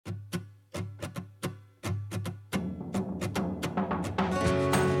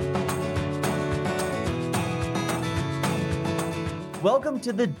Welcome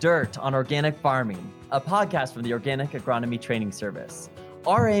to The Dirt on Organic Farming, a podcast from the Organic Agronomy Training Service.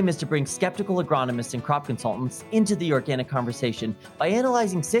 Our aim is to bring skeptical agronomists and crop consultants into the organic conversation by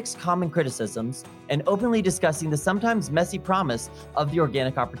analyzing 6 common criticisms and openly discussing the sometimes messy promise of the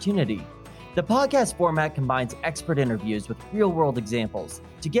organic opportunity. The podcast format combines expert interviews with real-world examples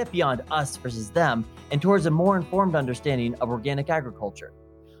to get beyond us versus them and towards a more informed understanding of organic agriculture.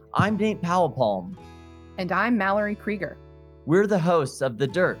 I'm Nate Powell-Palm. And I'm Mallory Krieger. We're the hosts of The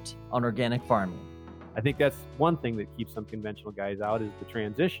Dirt on Organic Farming. I think that's one thing that keeps some conventional guys out is the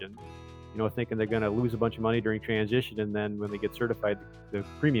transition, thinking they're going to lose a bunch of money during transition, and then when they get certified, the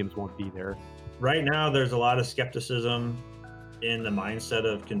premiums won't be there. Right now, there's a lot of skepticism in the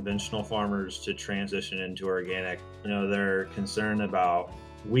mindset of conventional farmers to transition into organic. They're concerned about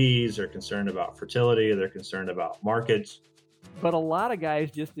weeds, they're concerned about fertility, they're concerned about markets. But a lot of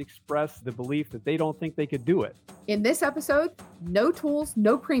guys just express the belief that they don't think they could do it. In this episode, no tools,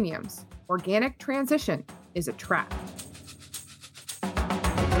 no premiums. Organic transition is a trap.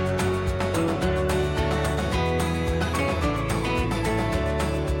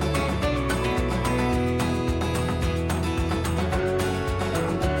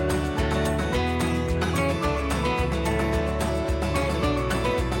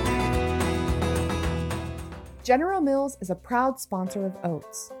 General Mills is a proud sponsor of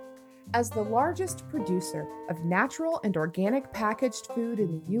oats. As the largest producer of natural and organic packaged food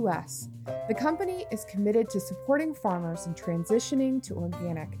in the U.S., the company is committed to supporting farmers in transitioning to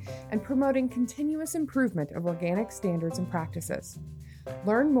organic and promoting continuous improvement of organic standards and practices.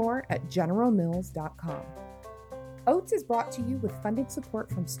 Learn more at generalmills.com. Oats is brought to you with funding support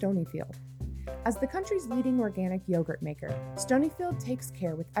from Stonyfield. As the country's leading organic yogurt maker, Stonyfield takes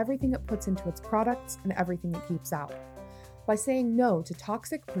care with everything it puts into its products and everything it keeps out. By saying no to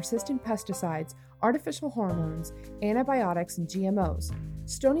toxic, persistent pesticides, artificial hormones, antibiotics, and GMOs,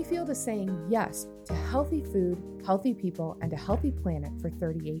 Stonyfield is saying yes to healthy food, healthy people, and a healthy planet for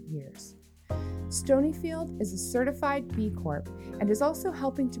 38 years. Stonyfield is a certified B Corp and is also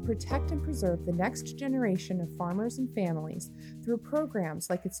helping to protect and preserve the next generation of farmers and families through programs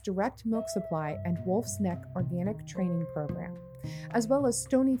like its direct milk supply and Wolf's Neck organic training program, as well as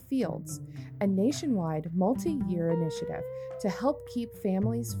Stony Fields, a nationwide multi-year initiative to help keep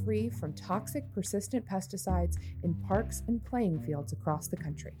families free from toxic, persistent pesticides in parks and playing fields across the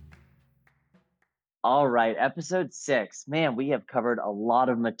country. All right, episode 6. Man, we have covered a lot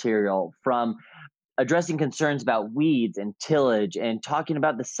of material, from addressing concerns about weeds and tillage and talking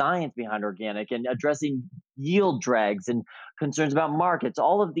about the science behind organic and addressing yield drags and concerns about markets.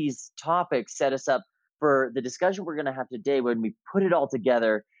 All of these topics set us up for the discussion we're going to have today when we put it all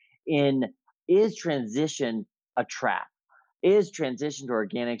together in, is transition a trap? Is transition to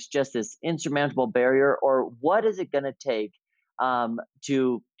organics just this insurmountable barrier, or what is it going to take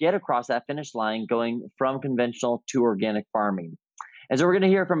to get across that finish line going from conventional to organic farming? And so we're going to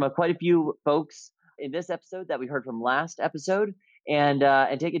hear from quite a few folks in this episode that we heard from last episode, and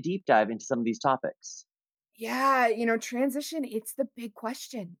take a deep dive into some of these topics. Yeah, transition, it's the big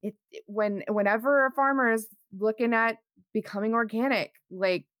question. Whenever a farmer is looking at becoming organic,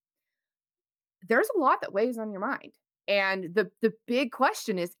 there's a lot that weighs on your mind. And the big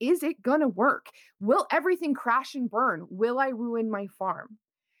question is it going to work? Will everything crash and burn? Will I ruin my farm?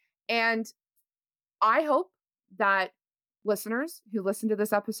 And I hope that listeners who listen to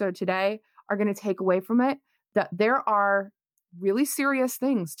this episode today are going to take away from it that there are really serious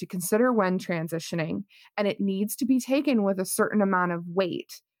things to consider when transitioning, and it needs to be taken with a certain amount of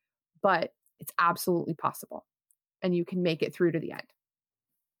weight, but it's absolutely possible, and you can make it through to the end.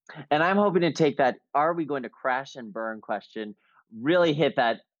 And I'm hoping to take that "are we going to crash and burn" question, really hit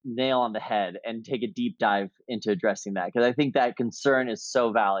that nail on the head and take a deep dive into addressing that, because I think that concern is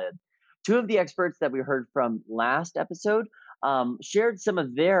so valid. 2 of the experts that we heard from last episode shared some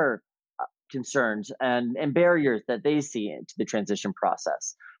of their concerns and barriers that they see into the transition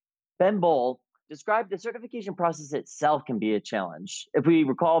process. Ben Boll described the certification process itself can be a challenge. If we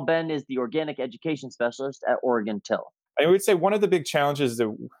recall, Ben is the organic education specialist at Oregon Tilth. I would say one of the big challenges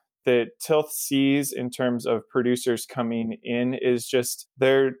that Tilth sees in terms of producers coming in is just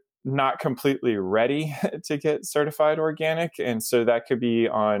they're not completely ready to get certified organic. And so that could be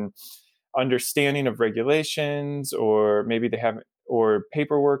on understanding of regulations, or maybe they haven't, or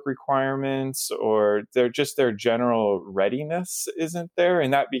paperwork requirements, or their general readiness isn't there.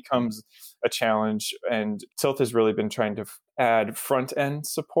 And that becomes a challenge. And Tilth has really been trying to add front end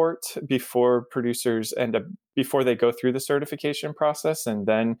support before producers before they go through the certification process, and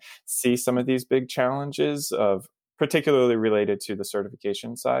then see some of these big challenges of particularly related to the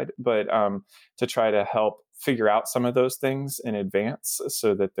certification side, but to try to help figure out some of those things in advance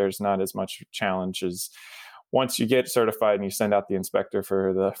so that there's not as much challenges once you get certified and you send out the inspector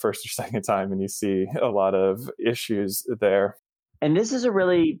for the first or second time and you see a lot of issues there. And this is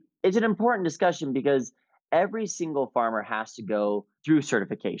it's an important discussion because every single farmer has to go through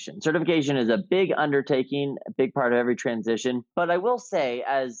certification. Certification is a big undertaking, a big part of every transition. But I will say,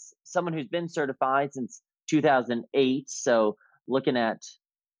 as someone who's been certified since 2008, so looking at,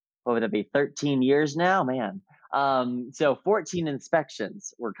 what would that be, 13 years now, man. So 14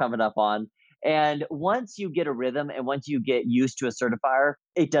 inspections we're coming up on. And once you get a rhythm and once you get used to a certifier,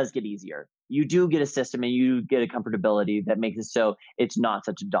 it does get easier. You do get a system and you get a comfortability that makes it so it's not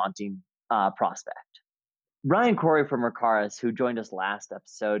such a daunting prospect. Ryan Corey from Recaris, who joined us last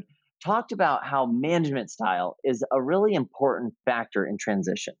episode, talked about how management style is a really important factor in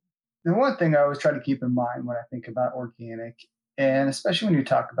transition. The one thing I always try to keep in mind when I think about organic, and especially when you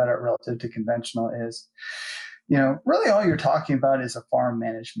talk about it relative to conventional, is, really all you're talking about is a farm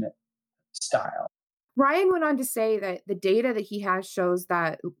management style. Ryan went on to say that the data that he has shows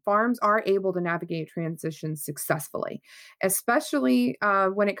that farms are able to navigate transitions successfully, especially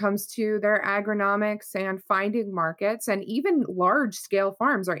when it comes to their agronomics and finding markets, and even large scale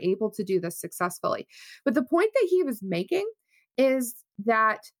farms are able to do this successfully. But the point that he was making is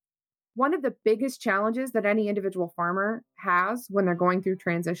that one of the biggest challenges that any individual farmer has when they're going through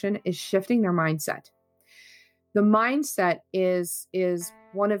transition is shifting their mindset. The mindset is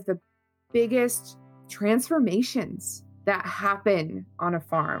one of the biggest transformations that happen on a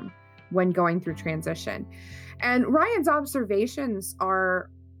farm when going through transition. And Ryan's observations are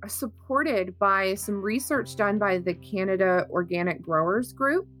supported by some research done by the Canada Organic Growers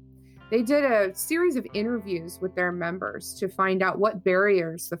Group. They did a series of interviews with their members to find out what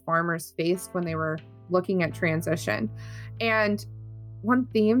barriers the farmers faced when they were looking at transition. And one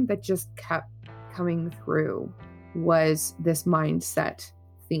theme that just kept coming through was this mindset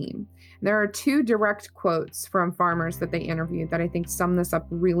theme. There are two direct quotes from farmers that they interviewed that I think sum this up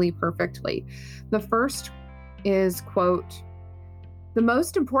really perfectly. The first is, quote, "The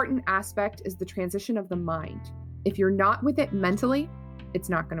most important aspect is the transition of the mind. If you're not with it mentally, it's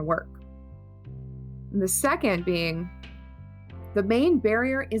not going to work." And the second being, "The main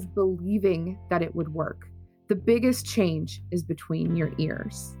barrier is believing that it would work. The biggest change is between your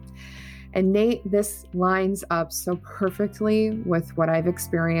ears." And Nate, this lines up so perfectly with what I've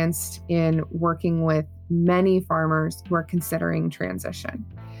experienced in working with many farmers who are considering transition.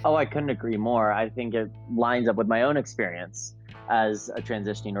 Oh, I couldn't agree more. I think it lines up with my own experience as a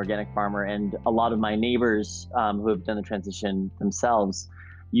transitioning organic farmer and a lot of my neighbors who have done the transition themselves.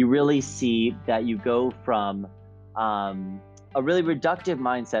 You really see that you go from a really reductive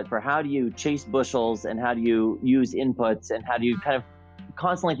mindset for how do you chase bushels and how do you use inputs and how do you kind of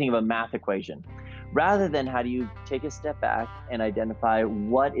constantly think of a math equation, rather than how do you take a step back and identify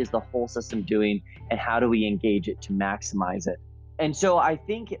what is the whole system doing and how do we engage it to maximize it. And so I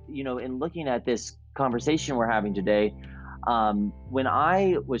think, in looking at this conversation we're having today, when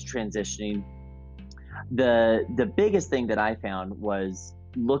I was transitioning, the biggest thing that I found was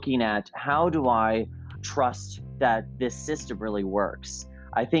looking at how do I trust that this system really works.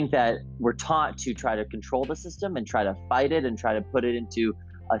 I think that we're taught to try to control the system and try to fight it and try to put it into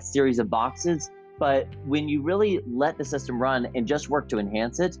a series of boxes. But when you really let the system run and just work to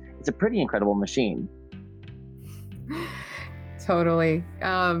enhance it, it's a pretty incredible machine. Totally.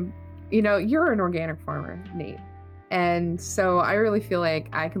 You're an organic farmer, Nate. And so I really feel like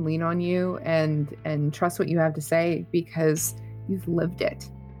I can lean on you and trust what you have to say because you've lived it.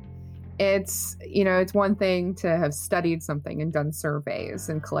 It's one thing to have studied something and done surveys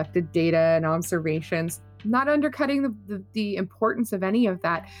and collected data and observations, not undercutting the importance of any of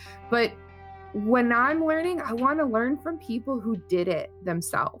that. But when I'm learning, I want to learn from people who did it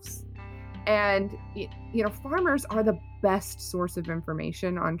themselves. And, farmers are the best source of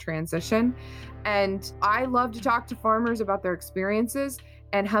information on transition. And I love to talk to farmers about their experiences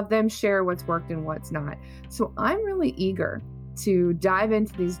and have them share what's worked and what's not. So I'm really eager to dive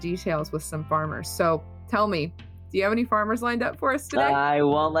into these details with some farmers. So tell me, do you have any farmers lined up for us today? I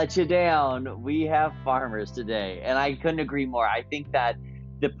won't let you down. We have farmers today, and I couldn't agree more. I think that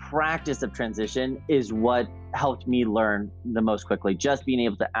the practice of transition is what helped me learn the most quickly. Just being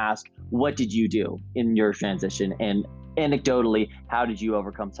able to ask, what did you do in your transition? And anecdotally, how did you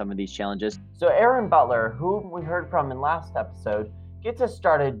overcome some of these challenges? So Aaron Butler, whom we heard from in last episode, gets us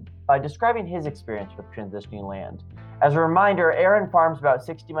started by describing his experience with transitioning land. As a reminder, Aaron farms about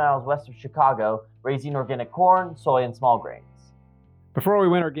 60 miles west of Chicago, raising organic corn, soy, and small grains. Before we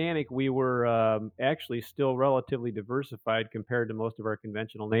went organic, we were actually still relatively diversified compared to most of our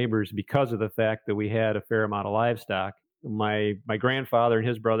conventional neighbors because of the fact that we had a fair amount of livestock. My grandfather and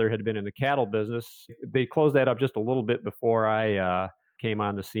his brother had been in the cattle business. They closed that up just a little bit before I came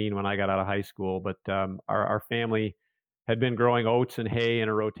on the scene when I got out of high school. But our family had been growing oats and hay in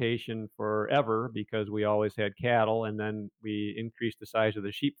a rotation forever because we always had cattle. And then we increased the size of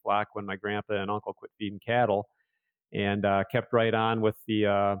the sheep flock when my grandpa and uncle quit feeding cattle, and kept right on with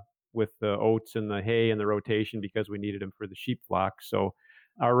the oats and the hay and the rotation because we needed them for the sheep flock. So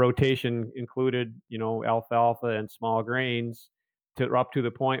our rotation included, alfalfa and small grains up to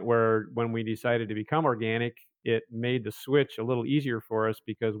the point where when we decided to become organic, it made the switch a little easier for us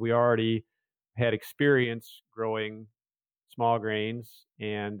because we already had experience growing small grains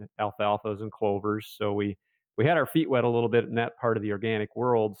and alfalfas and clovers. So we had our feet wet a little bit in that part of the organic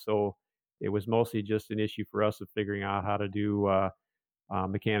world. So it was mostly just an issue for us of figuring out how to do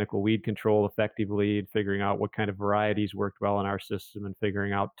mechanical weed control effectively, and figuring out what kind of varieties worked well in our system, and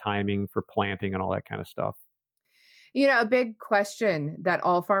figuring out timing for planting and all that kind of stuff. A big question that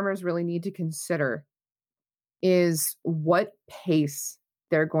all farmers really need to consider is what pace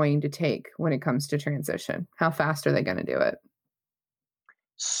they're going to take when it comes to transition. How fast are they going to do it?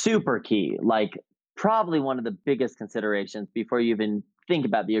 Super key. Like, probably one of the biggest considerations before you even think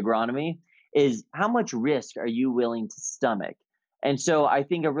about the agronomy is how much risk are you willing to stomach? And so I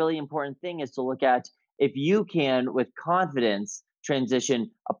think a really important thing is to look at if you can, with confidence,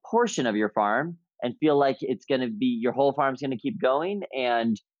 transition a portion of your farm and feel like it's going to be your whole farm's going to keep going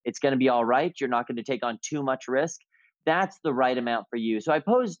and it's going to be all right. You're not going to take on too much risk. That's the right amount for you. So I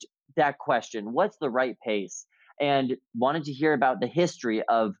posed that question: what's the right pace? And wanted to hear about the history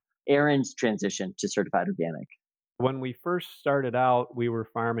of Aaron's transition to certified organic. When we first started out, we were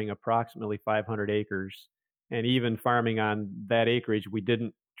farming approximately 500 acres. And even farming on that acreage, we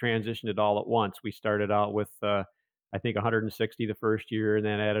didn't transition it all at once. We started out with, I think, 160 the first year, and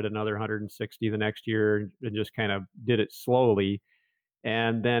then added another 160 the next year, and just kind of did it slowly.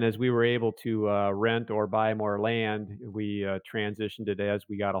 And then as we were able to rent or buy more land, we transitioned it as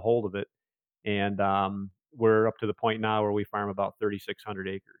we got a hold of it. And we're up to the point now where we farm about 3,600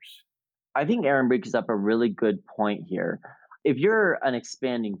 acres. I think Aaron brings up a really good point here. If you're an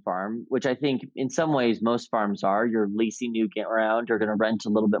expanding farm, which I think in some ways most farms are, you're leasing new ground, you're going to rent a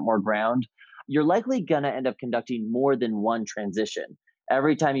little bit more ground, you're likely going to end up conducting more than one transition.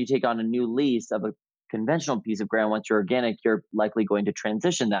 Every time you take on a new lease of a conventional piece of ground, once you're organic, you're likely going to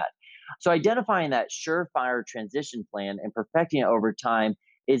transition that. So identifying that surefire transition plan and perfecting it over time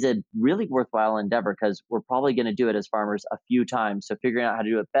is a really worthwhile endeavor because we're probably going to do it as farmers a few times. So figuring out how to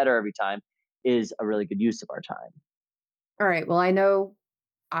do it better every time is a really good use of our time. All right. Well, I know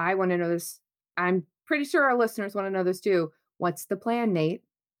I want to know this. I'm pretty sure our listeners want to know this too. What's the plan, Nate?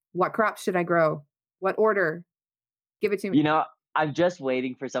 What crops should I grow? What order? Give it to me. I'm just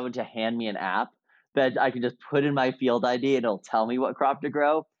waiting for someone to hand me an app that I can just put in my field ID and it'll tell me what crop to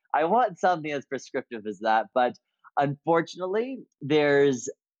grow. I want something as prescriptive as that, but unfortunately, there's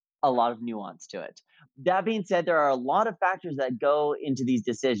a lot of nuance to it. That being said, there are a lot of factors that go into these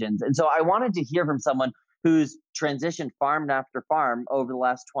decisions. And so I wanted to hear from someone who's transitioned farm after farm over the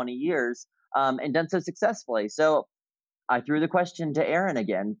last 20 years and done so successfully. So I threw the question to Aaron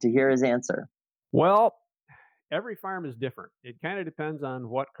again to hear his answer. Well, every farm is different. It kind of depends on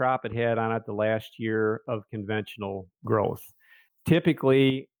what crop it had on it the last year of conventional growth.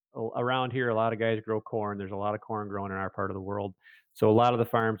 Typically, around here, a lot of guys grow corn. There's a lot of corn growing in our part of the world. So a lot of the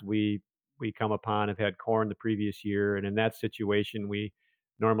farms we come upon have had corn the previous year. And in that situation, we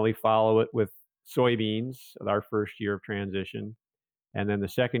normally follow it with soybeans, our first year of transition. And then the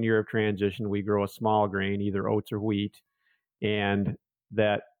second year of transition, we grow a small grain, either oats or wheat. And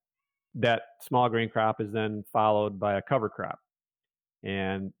that small grain crop is then followed by a cover crop.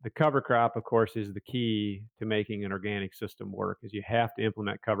 And the cover crop, of course, is the key to making an organic system work, is you have to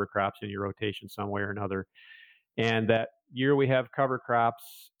implement cover crops in your rotation some way or another. And that year we have cover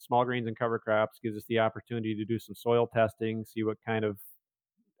crops, small grains and cover crops, gives us the opportunity to do some soil testing, see what kind of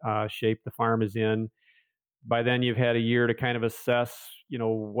shape the farm is in. By then you've had a year to kind of assess,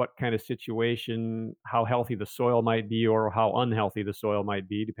 what kind of situation, how healthy the soil might be or how unhealthy the soil might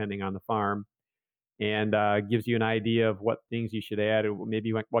be, depending on the farm. And gives you an idea of what things you should add, or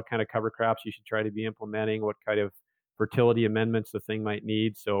maybe what kind of cover crops you should try to be implementing, what kind of fertility amendments the thing might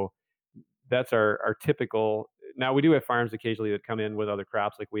need. So that's our typical. Now, we do have farms occasionally that come in with other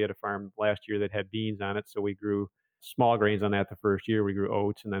crops. Like we had a farm last year that had beans on it, so we grew small grains on that the first year. We grew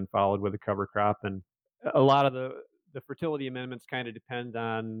oats and then followed with a cover crop. And a lot of the fertility amendments kind of depend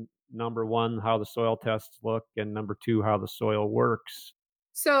on, number one, how the soil tests look, and number two, how the soil works.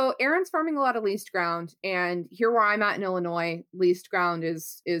 So Aaron's farming a lot of leased ground, and here where I'm at in Illinois, leased ground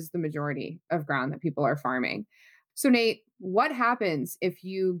is the majority of ground that people are farming. So Nate, what happens if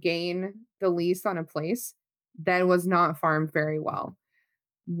you gain the lease on a place that was not farmed very well?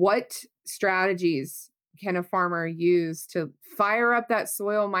 What strategies can a farmer use to fire up that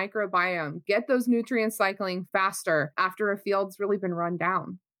soil microbiome, get those nutrient cycling faster after a field's really been run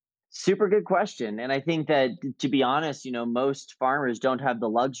down? Super good question. And I think that, to be honest, most farmers don't have the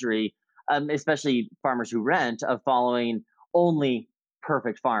luxury, especially farmers who rent, of following only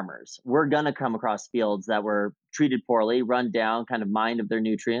perfect farmers. We're going to come across fields that were treated poorly, run down, kind of mined of their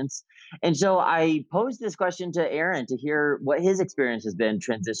nutrients. And so I posed this question to Aaron to hear what his experience has been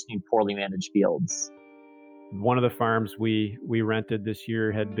transitioning poorly managed fields. One of the farms we rented this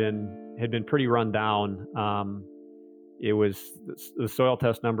year had been pretty run down. It was, the soil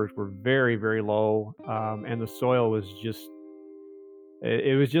test numbers were very, very low, and the soil was just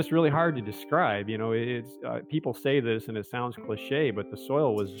really hard to describe. It's people say this and it sounds cliche, but the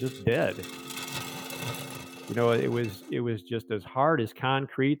soil was just dead. It was just as hard as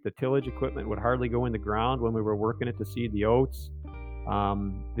concrete. The tillage equipment would hardly go in the ground when we were working it to seed the oats.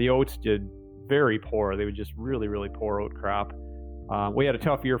 The oats did very poor. They were just really, really poor oat crop. We had a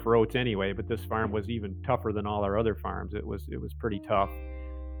tough year for oats anyway, but this farm was even tougher than all our other farms. It was pretty tough.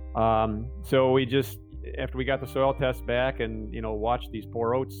 So we just, after we got the soil test back and watched these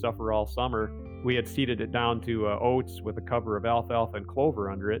poor oats suffer all summer, we had seeded it down to oats with a cover of alfalfa and clover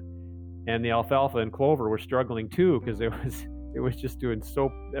under it. And the alfalfa and clover were struggling too, because it was just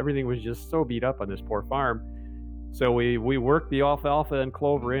everything was just so beat up on this poor farm. So we worked the alfalfa and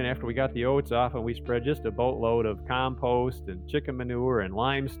clover in after we got the oats off, and we spread just a boatload of compost and chicken manure and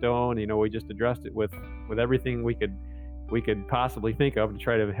limestone. We just addressed it with everything we could possibly think of to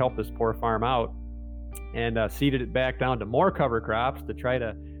try to help this poor farm out, and seeded it back down to more cover crops to try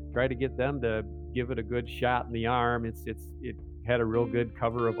to get them to give it a good shot in the arm. It had a real good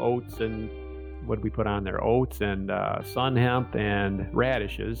cover of oats, and what did we put on there? Oats and sun hemp and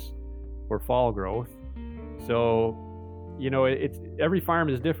radishes for fall growth. So, it's every farm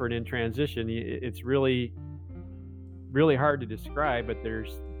is different in transition. It's really, really hard to describe, but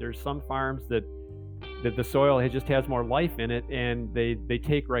there's some farms that the soil just has more life in it, and they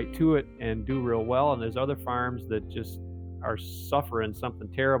take right to it and do real well. And there's other farms that just are suffering something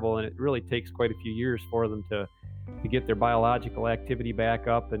terrible, and it really takes quite a few years for them to get their biological activity back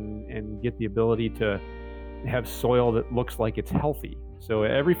up and get the ability to have soil that looks like it's healthy. So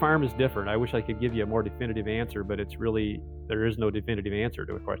every farm is different. I wish I could give you a more definitive answer, but there is no definitive answer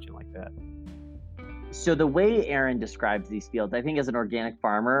to a question like that. So the way Aaron describes these fields, I think as an organic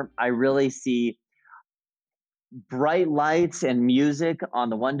farmer, I really see bright lights and music on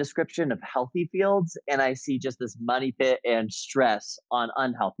the one description of healthy fields, and I see just this money pit and stress on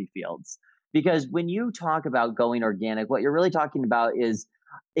unhealthy fields. Because when you talk about going organic, what you're really talking about is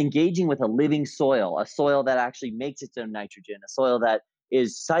engaging with a living soil, a soil that actually makes its own nitrogen, a soil that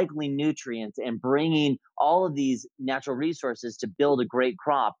is cycling nutrients and bringing all of these natural resources to build a great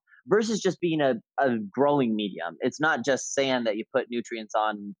crop, versus just being a growing medium. It's not just sand that you put nutrients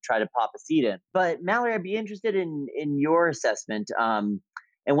on and try to pop a seed in. But Mallory, I'd be interested in your assessment and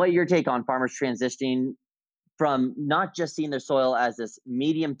what your take on farmers transitioning from not just seeing their soil as this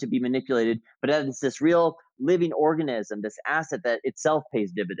medium to be manipulated, but as this real living organism, this asset that itself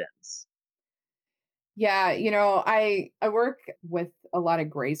pays dividends. Yeah, I work with a lot of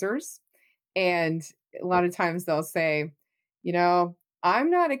grazers, and a lot of times they'll say,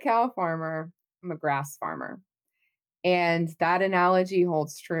 I'm not a cow farmer, I'm a grass farmer. And that analogy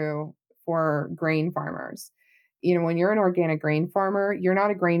holds true for grain farmers. When you're an organic grain farmer, you're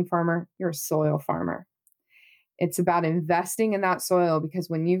not a grain farmer, you're a soil farmer. It's about investing in that soil, because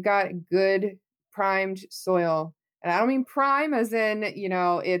when you've got good primed soil, and I don't mean prime as in,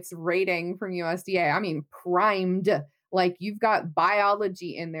 it's rating from USDA. I mean primed, like you've got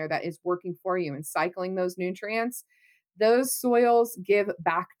biology in there that is working for you and cycling those nutrients. Those soils give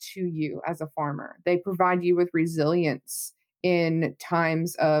back to you as a farmer. They provide you with resilience in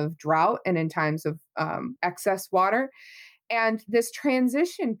times of drought and in times of excess water. And this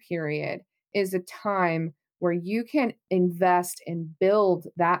transition period is a time where you can invest and build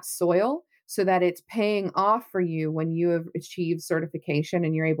that soil so that it's paying off for you when you have achieved certification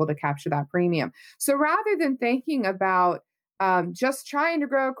and you're able to capture that premium. So rather than thinking about just trying to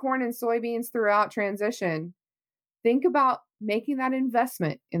grow corn and soybeans throughout transition, think about making that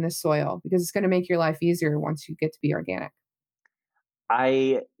investment in the soil, because it's going to make your life easier once you get to be organic.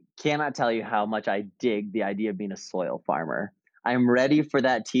 I cannot tell you how much I dig the idea of being a soil farmer. I'm ready for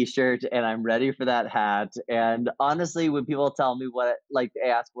that t-shirt and I'm ready for that hat. And honestly, when people tell me like they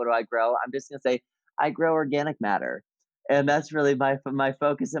ask, what do I grow? I'm just going to say, I grow organic matter. And that's really my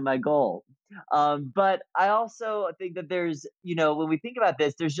focus and my goal. But I also think that there's, when we think about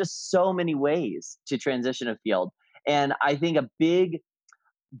this, there's just so many ways to transition a field. And I think a big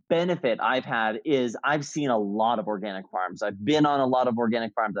benefit I've had is I've seen a lot of organic farms. I've been on a lot of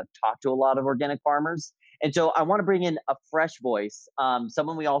organic farms. I've talked to a lot of organic farmers. And so I want to bring in a fresh voice,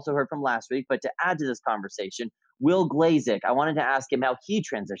 someone we also heard from last week, but to add to this conversation, Will Glazik. I wanted to ask him how he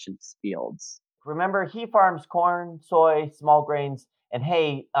transitions fields. Remember, he farms corn, soy, small grains, and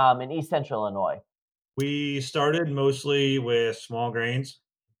hay in East Central Illinois. We started mostly with small grains,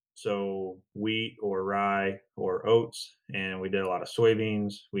 so wheat or rye or oats, and we did a lot of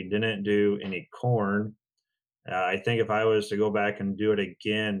soybeans. We didn't do any corn. I think if I was to go back and do it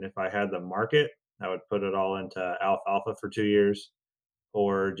again, if I had the market, I would put it all into alfalfa for 2 years,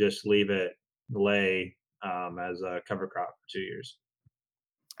 or just leave it lay as a cover crop for 2 years.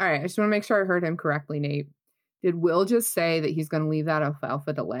 All right. I just want to make sure I heard him correctly, Nate. Did Will just say that he's going to leave that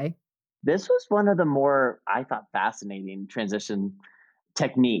alfalfa to lay? This was one of the more, I thought, fascinating transition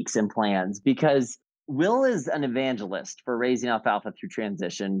techniques and plans because Will is an evangelist for raising alfalfa through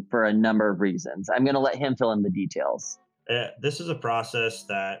transition for a number of reasons. I'm going to let him fill in the details. This is a process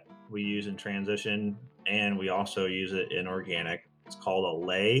that we use in transition, and we also use it in organic. It's called a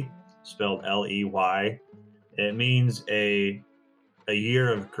ley, spelled Ley. It means a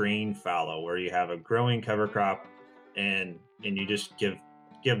year of green fallow, where you have a growing cover crop, and you just give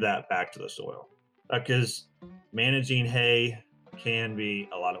that back to the soil. Because managing hay can be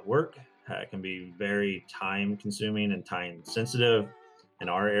a lot of work. It can be very time consuming and time sensitive. In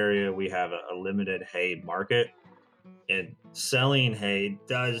our area, we have a limited hay market, and selling hay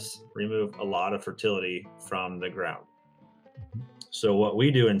does remove a lot of fertility from the ground. So what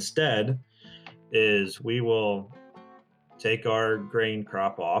we do instead is we will take our grain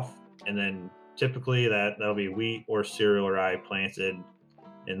crop off, and then typically that'll be wheat or cereal rye planted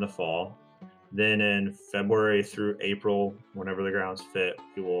in the fall. Then in February through April, whenever the ground's fit,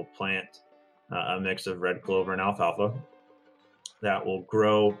 we will plant a mix of red clover and alfalfa that will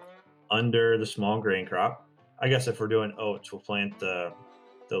grow under the small grain crop. I guess if we're doing oats, we'll plant the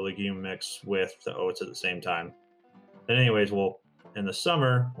legume mix with the oats at the same time. And anyways, in the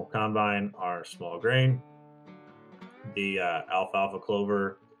summer, we'll combine our small grain. The alfalfa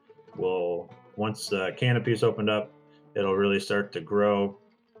clover will, once the canopy is opened up, it'll really start to grow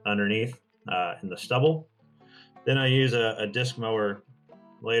underneath in the stubble. Then I use a disc mower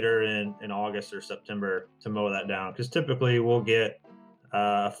later in August or September to mow that down, because typically we'll get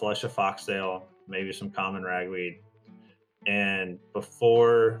a flush of foxtail, maybe some common ragweed, and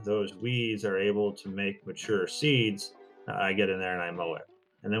before those weeds are able to make mature seeds, I get in there and I mow it,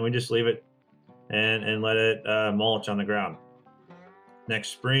 and then we just leave it and let it mulch on the ground. Next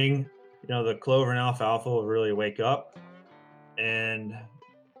spring, the clover and alfalfa will really wake up, and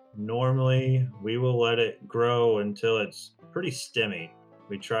normally we will let it grow until it's pretty stemmy.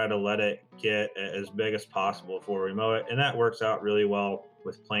 We try to let it get as big as possible before we mow it, and that works out really well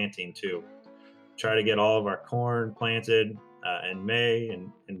with planting too. Try to get all of our corn planted in May,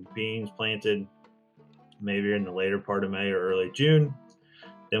 and beans planted maybe in the later part of May or early June.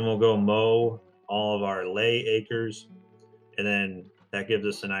 Then we'll go mow all of our ley acres, and then that gives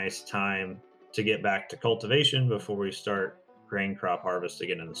us a nice time to get back to cultivation before we start grain crop harvest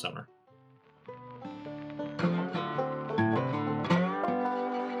again in the summer.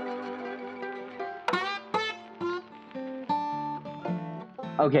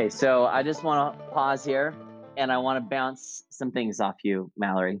 Okay, so I just want to pause here, and I want to bounce some things off you,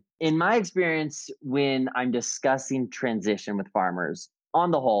 Mallory. In my experience, when I'm discussing transition with farmers,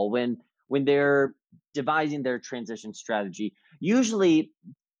 on the whole, when they're devising their transition strategy, usually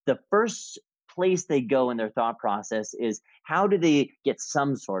the first place they go in their thought process is, how do they get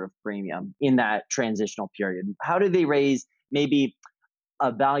some sort of premium in that transitional period? How do they raise maybe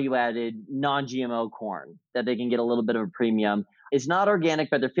a value-added non-GMO corn that they can get a little bit of a premium? It's not organic,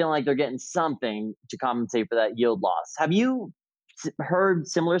 but they're feeling like they're getting something to compensate for that yield loss. Have you heard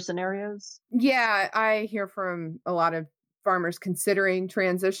similar scenarios? Yeah, I hear from a lot of farmers considering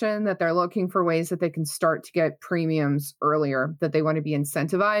transition that they're looking for ways that they can start to get premiums earlier, that they want to be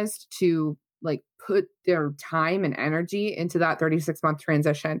incentivized to like put their time and energy into that 36-month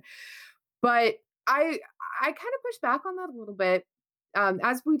transition. But I kind of push back on that a little bit.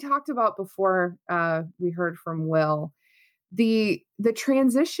 As we talked about before, we heard from Will, the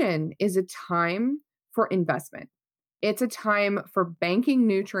transition is a time for investment. It's a time for banking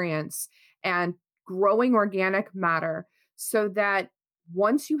nutrients and growing organic matter so that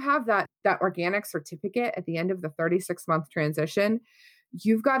once you have that organic certificate at the end of the 36-month transition,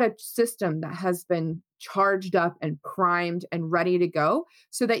 you've got a system that has been charged up and primed and ready to go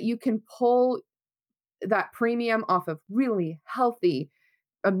so that you can pull that premium off of really healthy,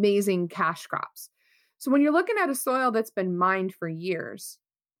 amazing cash crops. So when you're looking at a soil that's been mined for years,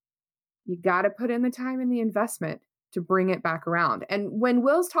 you got to put in the time and the investment to bring it back around. And when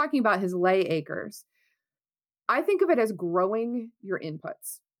Will's talking about his lay acres, I think of it as growing your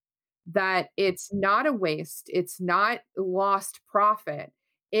inputs, that it's not a waste, it's not lost profit.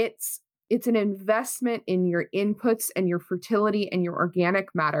 It's an investment in your inputs and your fertility and your organic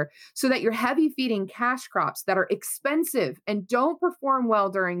matter so that you're heavy feeding cash crops that are expensive and don't perform well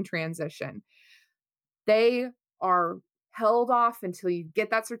during transition. They are held off until you get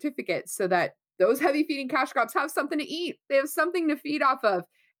that certificate so that those heavy feeding cash crops have something to eat. They have something to feed off of,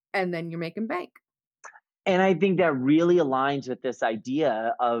 and then you're making bank. And I think that really aligns with this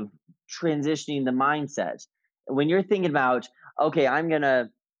idea of transitioning the mindset. When you're thinking about, okay, I'm going to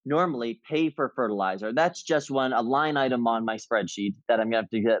normally pay for fertilizer. That's just a line item on my spreadsheet that I'm going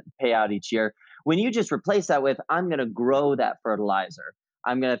to have to pay out each year. When you just replace that with, I'm going to grow that fertilizer.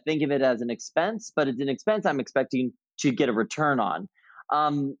 I'm going to think of it as an expense, but it's an expense I'm expecting to get a return on.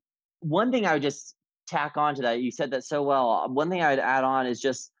 One thing I would just tack on to that, you said that so well. One thing I would add on is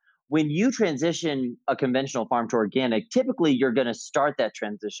just when you transition a conventional farm to organic, typically you're going to start that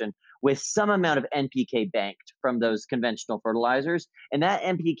transition with some amount of NPK banked from those conventional fertilizers. And that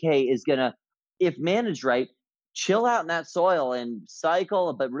NPK is going to, if managed right, chill out in that soil and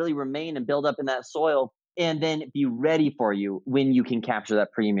cycle, but really remain and build up in that soil and then be ready for you when you can capture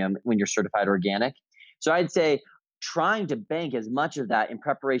that premium when you're certified organic. So I'd say trying to bank as much of that in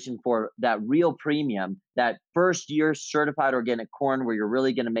preparation for that real premium, that first year certified organic corn where you're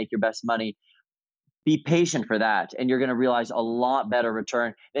really going to make your best money. Be patient for that, and you're going to realize a lot better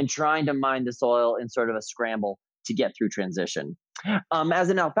return than trying to mine the soil in sort of a scramble to get through transition. As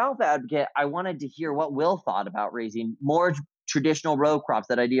an alfalfa advocate, I wanted to hear what Will thought about raising more traditional row crops,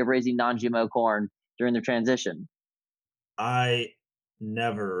 that idea of raising non-GMO corn during the transition. I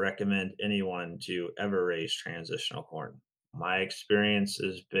never recommend anyone to ever raise transitional corn. My experience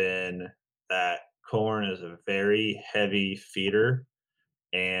has been that corn is a very heavy feeder,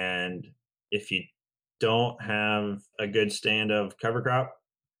 and if you don't have a good stand of cover crop,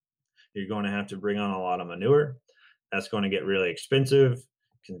 you're going to have to bring on a lot of manure. That's going to get really expensive.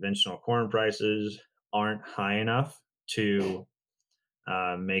 Conventional corn prices aren't high enough to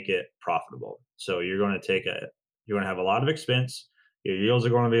make it profitable. So you're going to have a lot of expense. Your yields are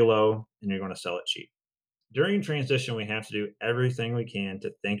going to be low, and you're going to sell it cheap. During transition, we have to do everything we can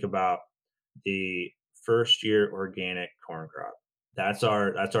to think about the first year organic corn crop. That's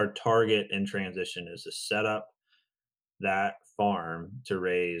our target in transition, is to set up that farm to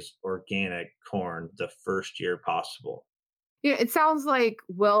raise organic corn the first year possible. Yeah, it sounds like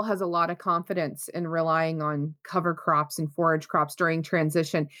Will has a lot of confidence in relying on cover crops and forage crops during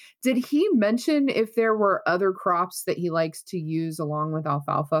transition. Did he mention if there were other crops that he likes to use along with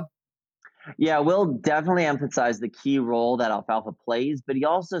alfalfa? Yeah, Will definitely emphasized the key role that alfalfa plays, but he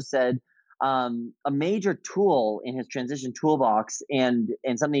also said a major tool in his transition toolbox and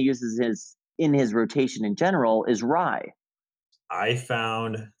something he uses in his rotation in general is rye. I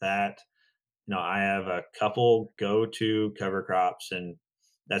found that I have a couple go-to cover crops, and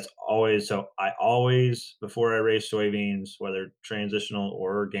that's always so. I always, before I raise soybeans, whether transitional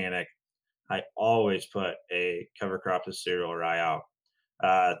or organic, I always put a cover crop of cereal rye out.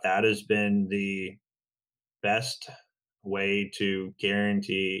 That has been the best way to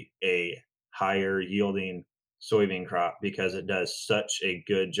guarantee a higher yielding soybean crop because it does such a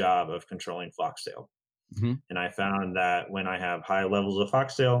good job of controlling foxtail. Mm-hmm. And I found that when I have high levels of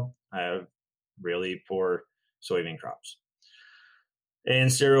foxtail, I have really poor soybean crops.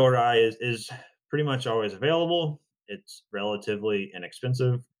 And cereal rye is pretty much always available. It's relatively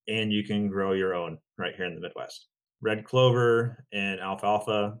inexpensive, and you can grow your own right here in the Midwest. Red clover and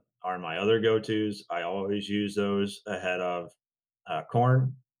alfalfa are my other go-tos. I always use those ahead of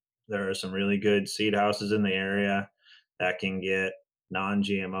corn. There are some really good seed houses in the area that can get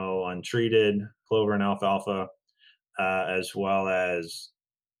non-GMO untreated clover and alfalfa, as well as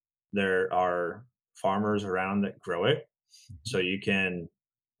there are farmers around that grow it. So you can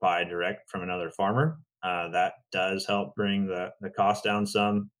buy direct from another farmer. That does help bring the cost down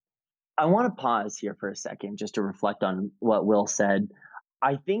some. I want to pause here for a second just to reflect on what Will said.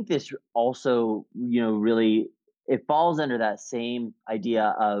 I think this also, really, it falls under that same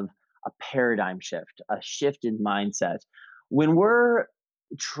idea of a paradigm shift, a shift in mindset. When we're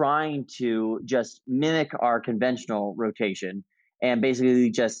trying to just mimic our conventional rotation and basically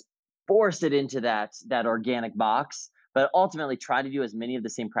just force it into that organic box, but ultimately try to do as many of the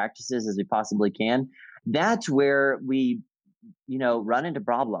same practices as we possibly can, that's where we run into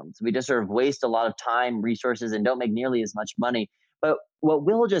problems. We just sort of waste a lot of time, resources, and don't make nearly as much money. But what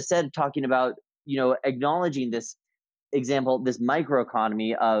Will just said, talking about, acknowledging this example, this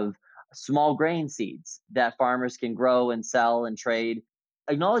microeconomy of small grain seeds that farmers can grow and sell and trade,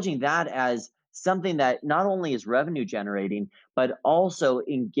 acknowledging that as something that not only is revenue generating, but also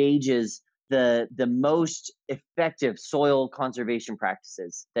engages the most effective soil conservation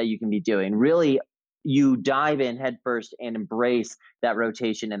practices that you can be doing. Really, you dive in headfirst and embrace that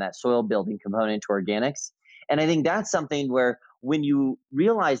rotation and that soil building component to organics. And I think that's something where when you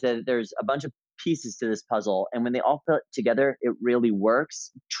realize that there's a bunch of pieces to this puzzle, and when they all fit together, it really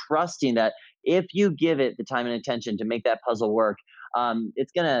works, trusting that if you give it the time and attention to make that puzzle work,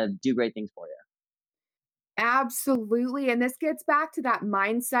 it's going to do great things for you. Absolutely. And this gets back to that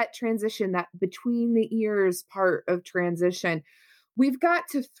mindset transition, that between the ears part of transition. We've got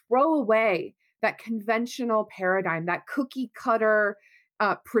to throw away that conventional paradigm, that cookie cutter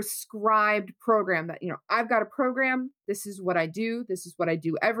prescribed program that, I've got a program. This is what I do. This is what I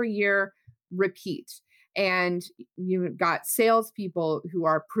do every year. Repeat. And you've got salespeople who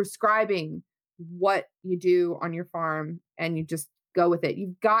are prescribing what you do on your farm and you just go with it.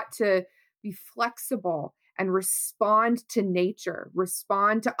 You've got to be flexible and respond to nature,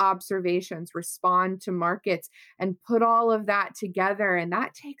 respond to observations, respond to markets, and put all of that together. And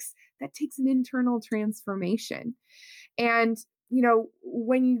that takes an internal transformation. And,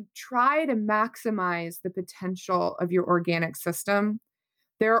 when you try to maximize the potential of your organic system,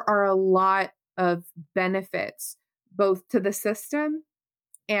 there are a lot of benefits both to the system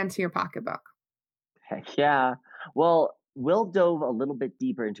and to your pocketbook. Heck yeah. Well, Will dove a little bit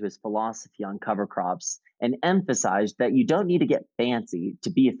deeper into his philosophy on cover crops and emphasized that you don't need to get fancy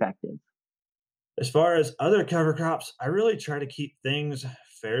to be effective. As far as other cover crops, I really try to keep things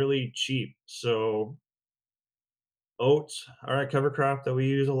fairly cheap. So oats are a cover crop that we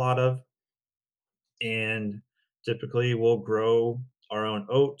use a lot of, and typically we'll grow our own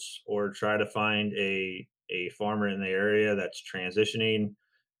oats or try to find a farmer in the area that's transitioning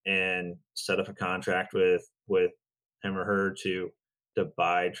and set up a contract with him or her to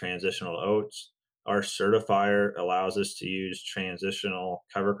buy transitional oats. Our certifier allows us to use transitional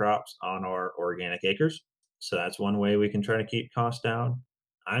cover crops on our organic acres. So that's one way we can try to keep costs down.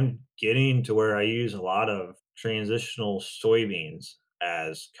 I'm getting to where I use a lot of transitional soybeans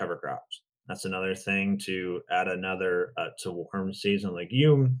as cover crops. That's another thing to add another to warm season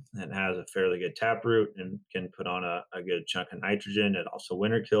legume that has a fairly good taproot and can put on a good chunk of nitrogen. It also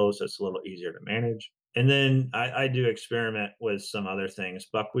winter kills, so it's a little easier to manage. And then I do experiment with some other things.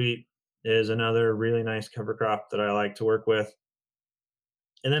 Buckwheat is another really nice cover crop that I like to work with.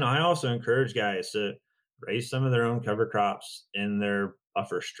 And then I also encourage guys to raise some of their own cover crops in their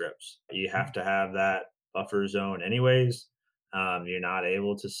buffer strips. You have to have that buffer zone anyways. You're not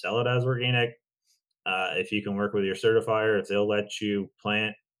able to sell it as organic. If you can work with your certifier, if they'll let you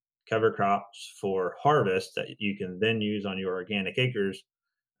plant cover crops for harvest that you can then use on your organic acres,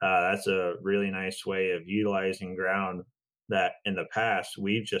 that's a really nice way of utilizing ground that in the past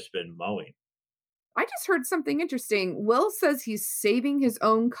we've just been mowing. I just heard something interesting. Will says he's saving his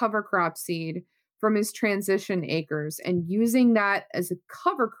own cover crop seed from his transition acres and using that as a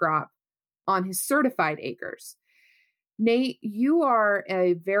cover crop on his certified acres. Nate, you are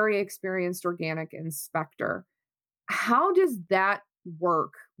a very experienced organic inspector. How does that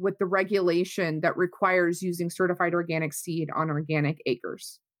work with the regulation that requires using certified organic seed on organic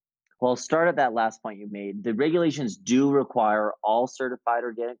acres? Well, start at that last point you made. The regulations do require all certified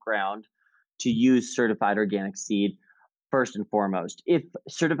organic ground to use certified organic seed first and foremost. If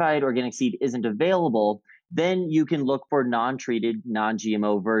certified organic seed isn't available, then you can look for non-treated,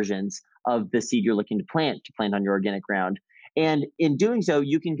 non-GMO versions of the seed you're looking to plant on your organic ground. And in doing so,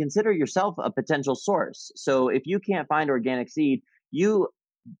 you can consider yourself a potential source. So if you can't find organic seed, you,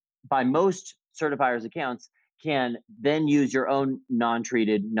 by most certifiers' accounts, can then use your own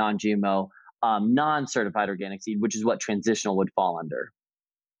non-treated, non-GMO, non-certified organic seed, which is what transitional would fall under.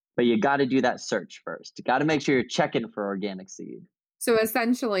 But you got to do that search first. You got to make sure you're checking for organic seed. So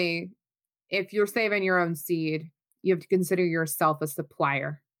essentially, if you're saving your own seed, you have to consider yourself a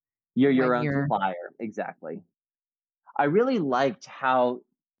supplier. You're your own supplier. Exactly. I really liked how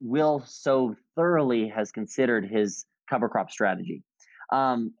Will so thoroughly has considered his cover crop strategy.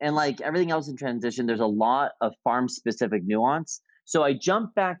 And like everything else in transition, there's a lot of farm specific nuance. So I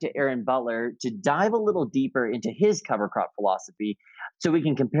jumped back to Aaron Butler to dive a little deeper into his cover crop philosophy so we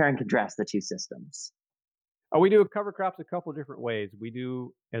can compare and contrast the two systems. We do cover crops a couple of different ways. We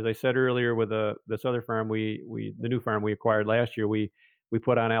do, as I said earlier, with this other farm, the new farm we acquired last year, we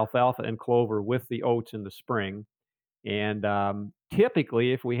put on alfalfa and clover with the oats in the spring. And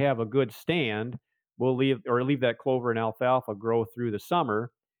typically, if we have a good stand, we'll leave that clover and alfalfa grow through the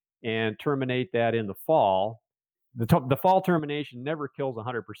summer and terminate that in the fall. The fall termination never kills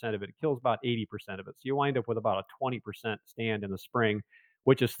 100% of it. It kills about 80% of it. So you wind up with about a 20% stand in the spring,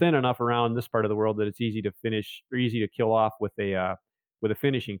 which is thin enough around this part of the world that it's easy to finish or easy to kill off with a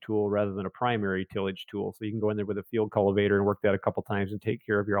finishing tool rather than a primary tillage tool. So you can go in there with a field cultivator and work that a couple times and take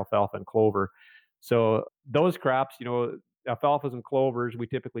care of your alfalfa and clover. So those crops, alfalfas and clovers, we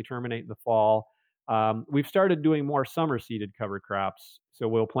typically terminate in the fall. We've started doing more summer seeded cover crops. So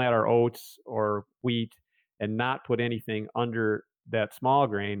we'll plant our oats or wheat and not put anything under that small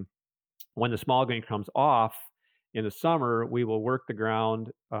grain. When the small grain comes off in the summer, we will work the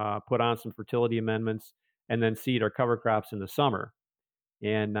ground, put on some fertility amendments, and then seed our cover crops in the summer.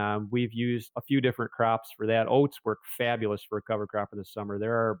 And we've used a few different crops for that. Oats work fabulous for a cover crop in the summer.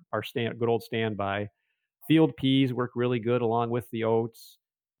 They're our good old standby. Field peas work really good along with the oats.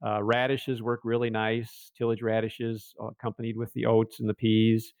 Radishes work really nice. Tillage radishes accompanied with the oats and the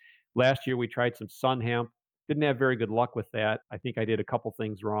peas. Last year we tried some sun hemp. Didn't have very good luck with that. I think I did a couple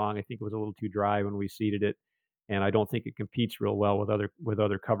things wrong. I think it was a little too dry when we seeded it, and I don't think it competes real well with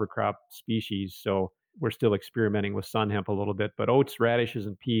other cover crop species. So we're still experimenting with sun hemp a little bit, but oats, radishes,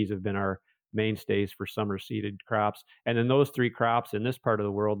 and peas have been our mainstays for summer seeded crops. And then those three crops in this part of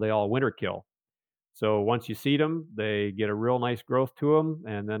the world, they all winter kill. So once you seed them, they get a real nice growth to them,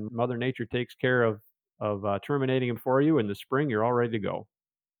 and then Mother Nature takes care of terminating them for you. In the spring, you're all ready to go.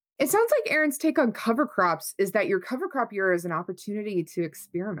 It sounds like Aaron's take on cover crops is that your cover crop year is an opportunity to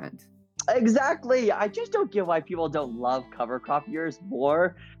experiment. Exactly. I just don't get why people don't love cover crop years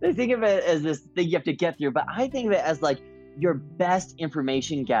more. They think of it as this thing you have to get through, but I think of it as like your best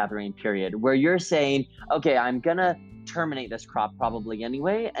information gathering period where you're saying, okay, I'm going to terminate this crop probably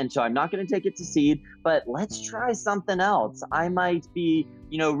anyway, and so I'm not going to take it to seed, but let's try something else. I might be,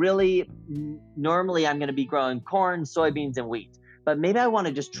 really normally I'm going to be growing corn, soybeans, and wheat. But maybe I want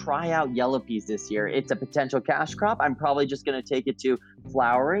to just try out yellow peas this year. It's a potential cash crop. I'm probably just going to take it to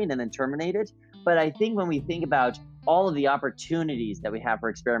flowering and then terminate it. But I think when we think about all of the opportunities that we have for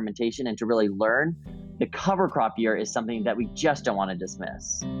experimentation and to really learn, the cover crop year is something that we just don't want to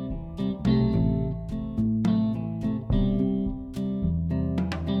dismiss.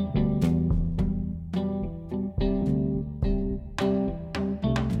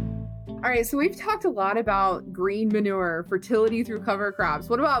 All right, so we've talked a lot about green manure, fertility through cover crops.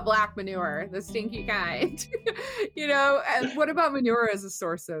 What about black manure, the stinky kind? And what about manure as a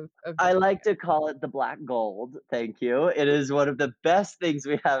source of I like to call it the black gold. Thank you. It is one of the best things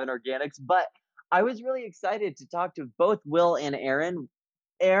we have in organics, but I was really excited to talk to both Will and Aaron.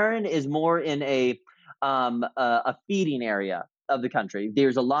 Aaron is more in a feeding area of the country.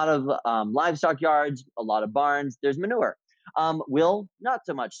 There's a lot of livestock yards, a lot of barns. There's manure. Will, not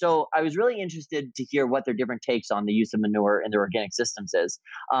so much. So I was really interested to hear what their different takes on the use of manure in their organic systems is.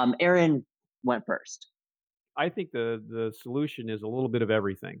 Aaron went first. I think the solution is a little bit of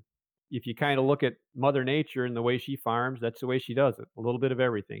everything. If you kind of look at Mother Nature and the way she farms, that's the way she does it. A little bit of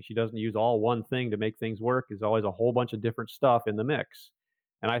everything. She doesn't use all one thing to make things work. There's always a whole bunch of different stuff in the mix.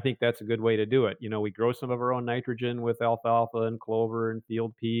 And I think that's a good way to do it. We grow some of our own nitrogen with alfalfa and clover and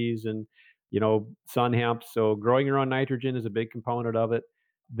field peas and sun hemp. So growing your own nitrogen is a big component of it.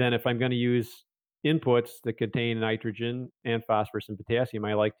 Then if I'm going to use inputs that contain nitrogen and phosphorus and potassium,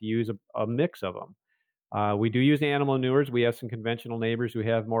 I like to use a mix of them. We do use animal manures. We have some conventional neighbors who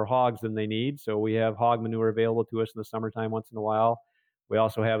have more hogs than they need. So we have hog manure available to us in the summertime once in a while. We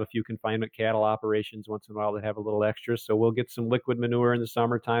also have a few confinement cattle operations once in a while that have a little extra. So we'll get some liquid manure in the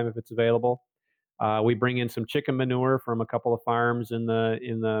summertime if it's available. We bring in some chicken manure from a couple of farms in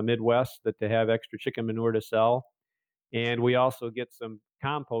the Midwest to have extra chicken manure to sell. And we also get some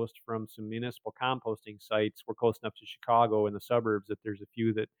compost from some municipal composting sites. We're close enough to Chicago in the suburbs that there's a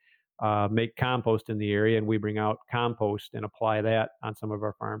few that make compost in the area, and we bring out compost and apply that on some of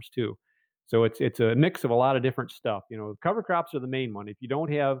our farms too. So it's a mix of a lot of different stuff. Cover crops are the main one. If you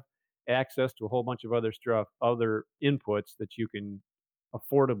don't have access to a whole bunch of other stuff, other inputs that you can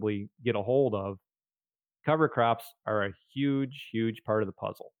affordably get a hold of, cover crops are a huge, huge part of the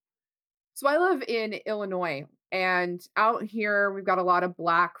puzzle. So I live in Illinois, and out here we've got a lot of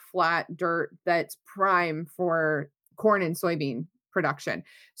black, flat dirt that's prime for corn and soybean production.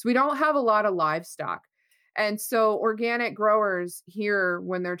 So we don't have a lot of livestock. And so organic growers here,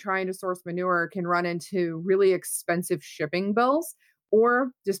 when they're trying to source manure, can run into really expensive shipping bills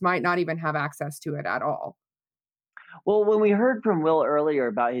or just might not even have access to it at all. Well, when we heard from Will earlier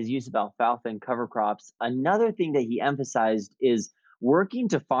about his use of alfalfa and cover crops, another thing that he emphasized is working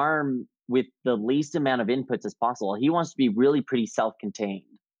to farm with the least amount of inputs as possible. He wants to be really pretty self contained.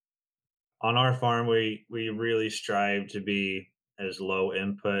 On our farm, we really strive to be as low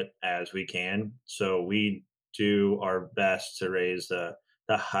input as we can. So we do our best to raise the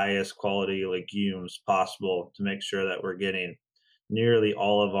highest quality legumes possible to make sure that we're getting nearly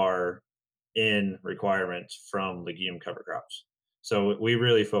all of our in requirements from legume cover crops. So we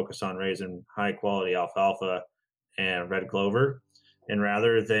really focus on raising high quality alfalfa and red clover. And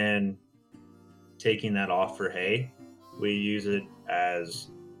rather than taking that off for hay, we use it as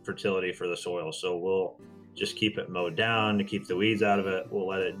fertility for the soil. So we'll just keep it mowed down to keep the weeds out of it. We'll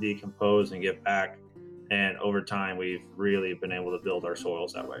let it decompose and get back. And over time, we've really been able to build our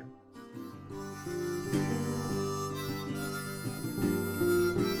soils that way.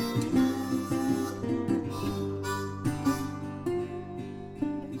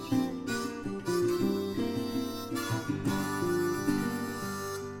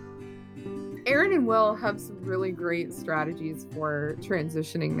 Aaron and Will have some really great strategies for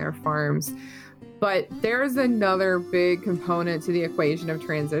transitioning their farms. But there's another big component to the equation of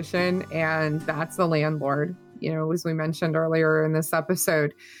transition, and that's the landlord. As we mentioned earlier in this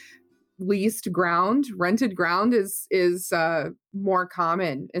episode, leased ground, rented ground is more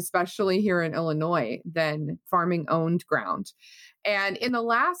common, especially here in Illinois, than farming owned ground. And in the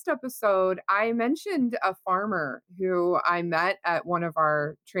last episode, I mentioned a farmer who I met at one of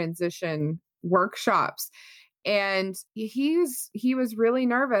our transition workshops. And he was really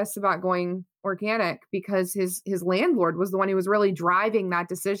nervous about going organic because his landlord was the one who was really driving that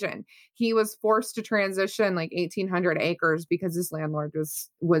decision. He was forced to transition like 1,800 acres because his landlord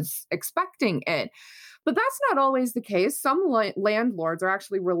was expecting it. But that's not always the case. Some landlords are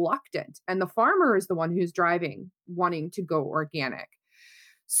actually reluctant, and the farmer is the one who's driving, wanting to go organic.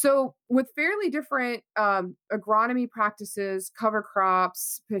 So with fairly different agronomy practices, cover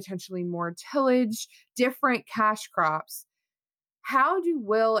crops, potentially more tillage, different cash crops, how do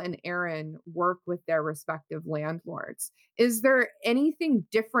Will and Aaron work with their respective landlords? Is there anything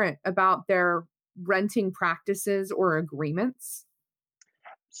different about their renting practices or agreements?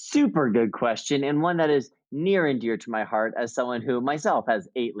 Super good question, and one that is near and dear to my heart as someone who myself has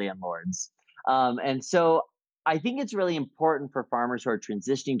 8 landlords. And so I think it's really important for farmers who are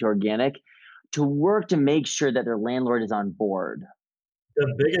transitioning to organic to work to make sure that their landlord is on board.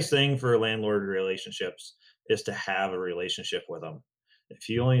 The biggest thing for landlord relationships is to have a relationship with them. If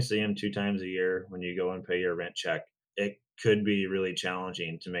you only see them 2 times a year when you go and pay your rent check, it could be really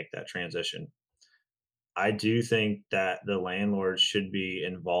challenging to make that transition. I do think that the landlord should be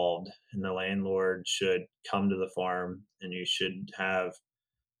involved and the landlord should come to the farm, and you should have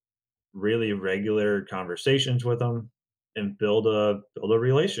really regular conversations with them and build a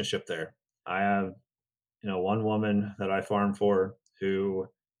relationship there. I have, one woman that I farm for who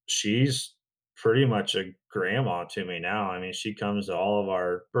she's pretty much a grandma to me now. I mean, she comes to all of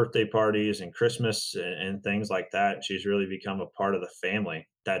our birthday parties and Christmas and things like that. She's really become a part of the family.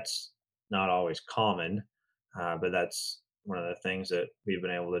 That's not always common, but that's one of the things that we've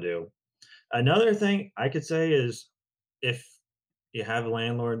been able to do. Another thing I could say is if you have a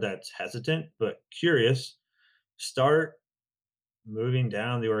landlord that's hesitant but curious, start moving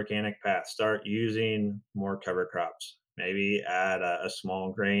down the organic path. Start using more cover crops. Maybe add a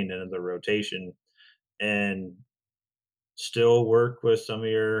small grain into the rotation and still work with some of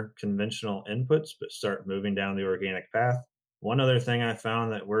your conventional inputs, but start moving down the organic path. One other thing I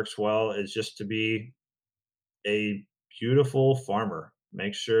found that works well is just to be a beautiful farmer.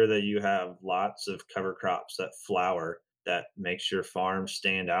 Make sure that you have lots of cover crops that flower, that makes your farm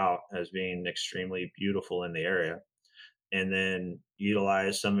stand out as being extremely beautiful in the area. And then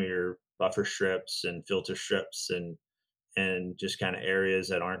utilize some of your buffer strips and filter strips and just kind of areas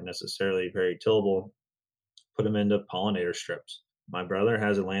that aren't necessarily very tillable, put them into pollinator strips. My brother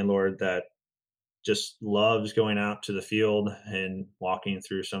has a landlord that just loves going out to the field and walking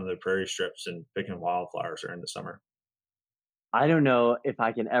through some of the prairie strips and picking wildflowers during the summer. I don't know if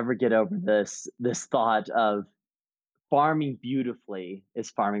I can ever get over this thought of farming beautifully is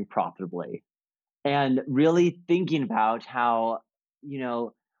farming profitably. And really thinking about how,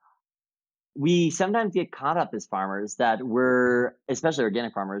 we sometimes get caught up as farmers that we're, especially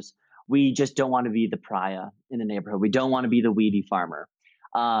organic farmers, we just don't want to be the pariah in the neighborhood. We don't want to be the weedy farmer.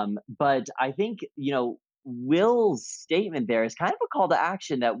 But I think, Will's statement there is kind of a call to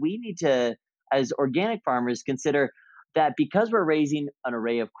action that we need to as organic farmers, consider that because we're raising an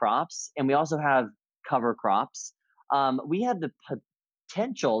array of crops and we also have cover crops, we have the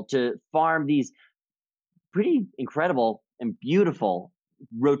potential to farm these pretty incredible and beautiful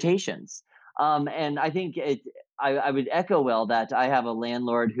rotations. And I think I would echo Will that I have a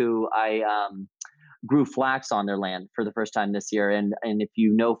landlord who I grew flax on their land for the first time this year. And if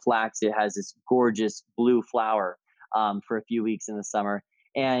you know flax, it has this gorgeous blue flower for a few weeks in the summer.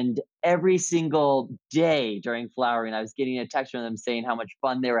 And every single day during flowering, I was getting a text from them saying how much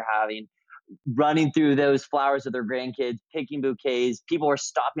fun they were having running through those flowers with their grandkids, picking bouquets. People were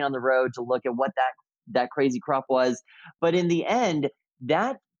stopping on the road to look at what that crazy crop was. But in the end,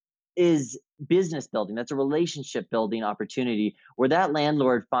 that is business building. That's a relationship building opportunity where that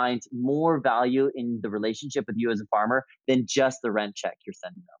landlord finds more value in the relationship with you as a farmer than just the rent check you're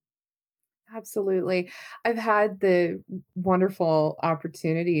sending them. Absolutely. I've had the wonderful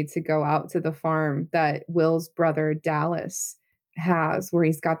opportunity to go out to the farm that Will's brother Dallas has, where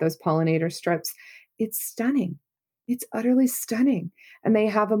he's got those pollinator strips. It's stunning. It's utterly stunning. And they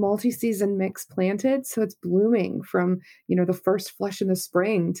have a multi-season mix planted, so it's blooming from, the first flush in the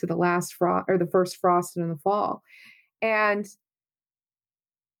spring to the last frost or the first frost in the fall. And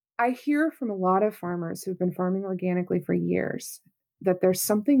I hear from a lot of farmers who've been farming organically for years that there's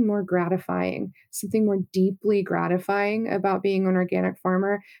something more gratifying, something more deeply gratifying about being an organic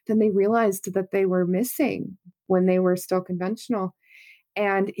farmer than they realized that they were missing when they were still conventional.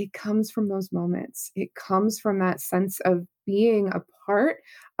 And it comes from those moments. It comes from that sense of being a part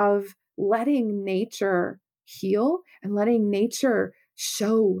of letting nature heal and letting nature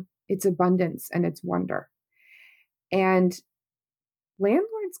show its abundance and its wonder. And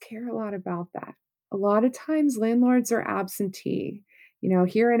landlords care a lot about that. A lot of times landlords are absentee.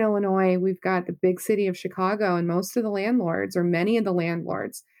 Here in Illinois, we've got the big city of Chicago, and most of the landlords, or many of the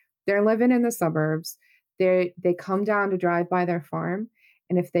landlords, they're living in the suburbs. They come down to drive by their farm.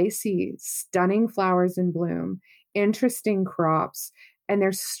 And if they see stunning flowers in bloom, interesting crops, and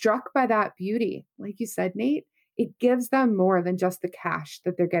they're struck by that beauty, like you said, Nate, it gives them more than just the cash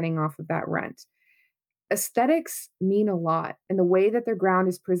that they're getting off of that rent. Aesthetics mean a lot, and the way that their ground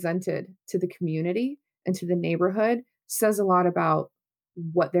is presented to the community and to the neighborhood says a lot about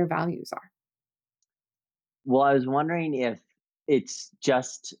what their values are. Well, I was wondering if it's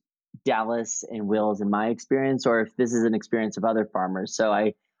just Dallas and Will's in my experience, or if this is an experience of other farmers. So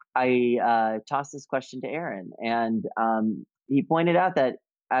I tossed this question to Aaron, and he pointed out that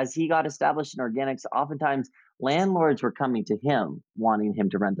as he got established in organics, oftentimes landlords were coming to him wanting him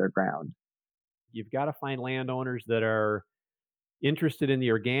to rent their ground. You've got to find landowners that are interested in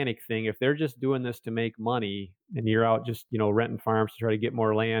the organic thing. If they're just doing this to make money and you're out just, renting farms to try to get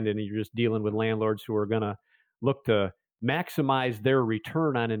more land, and you're just dealing with landlords who are going to look to maximize their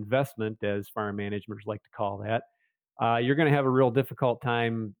return on investment, as farm managers like to call that, you're going to have a real difficult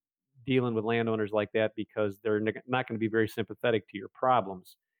time dealing with landowners like that, because they're not going to be very sympathetic to your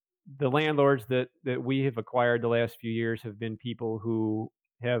problems. The landlords that we have acquired the last few years have been people who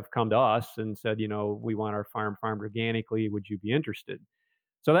have come to us and said, we want our farm farmed organically. Would you be interested?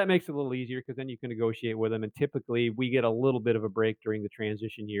 So that makes it a little easier, because then you can negotiate with them. And typically we get a little bit of a break during the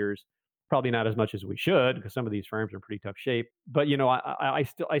transition years. Probably not as much as we should, because some of these farms are in pretty tough shape. But I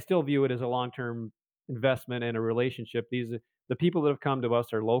still view it as a long-term investment and a relationship. The people that have come to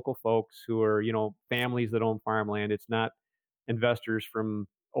us are local folks who are, families that own farmland. It's not investors from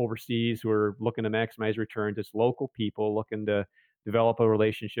overseas who are looking to maximize returns. It's local people looking to develop a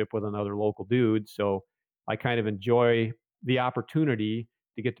relationship with another local dude. So I kind of enjoy the opportunity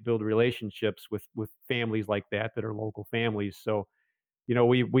to get to build relationships with families like that are local families. So,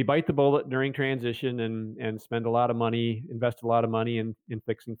 we bite the bullet during transition and spend a lot of money, invest a lot of money in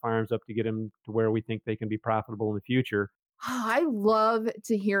fixing farms up to get them to where we think they can be profitable in the future. I love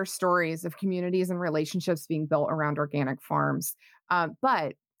to hear stories of communities and relationships being built around organic farms.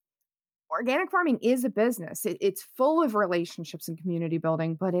 But organic farming is a business. It's full of relationships and community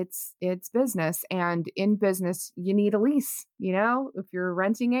building, but it's business. And in business, you need a lease. If you're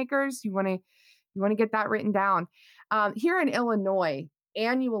renting acres, you want to get that written down. Here in Illinois,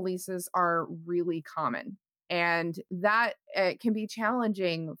 annual leases are really common, and that can be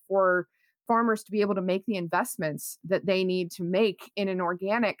challenging for farmers to be able to make the investments that they need to make in an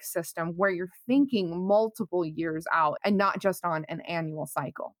organic system where you're thinking multiple years out and not just on an annual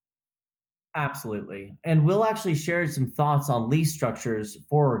cycle. Absolutely. And Will actually shared some thoughts on lease structures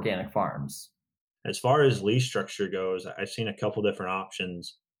for organic farms. As far as lease structure goes, I've seen a couple different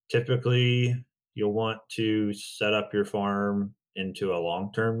options. Typically, you'll want to set up your farm into a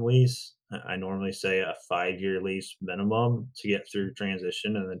long-term lease. I normally say a 5-year lease minimum to get through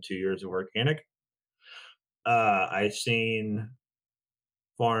transition, and then 2 years of organic. I've seen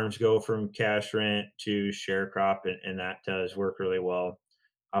farms go from cash rent to share crop, and that does work really well.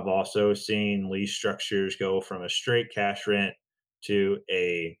 I've also seen lease structures go from a straight cash rent to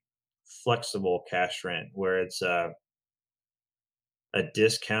a flexible cash rent, where it's a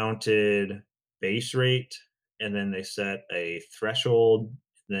discounted base rate, and then they set a threshold.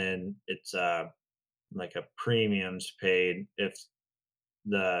 Then it's like a premiums paid if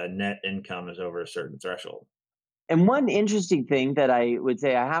the net income is over a certain threshold. And one interesting thing that I would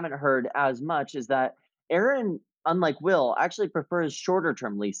say I haven't heard as much is that Aaron, unlike Will, actually prefers shorter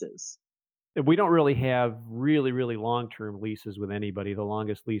term leases. We don't really have really long-term leases with anybody. The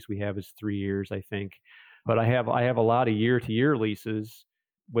longest lease we have is 3 years, I think. But I have a lot of year-to-year leases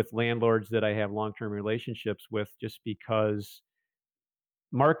with landlords that I have long-term relationships with, just because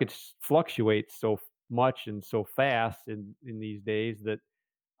markets fluctuate so much and so fast in these days that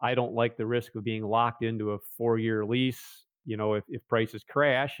I don't like the risk of being locked into a 4-year lease, if prices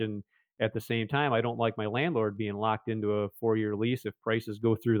crash. And at the same time, I don't like my landlord being locked into a 4-year lease if prices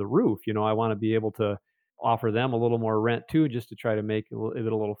go through the roof. I want to be able to offer them a little more rent too, just to try to make it a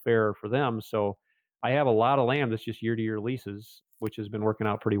little fairer for them. So I have a lot of land that's just year-to-year leases, which has been working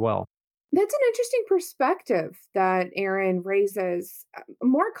out pretty well. That's an interesting perspective that Aaron raises.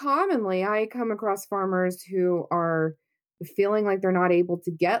 More commonly, I come across farmers who are feeling like they're not able to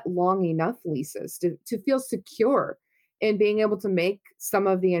get long enough leases to feel secure in being able to make some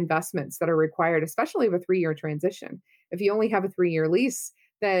of the investments that are required, especially with a 3-year transition. If you only have a 3-year lease,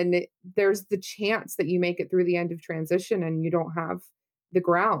 then there's the chance that you make it through the end of transition and you don't have the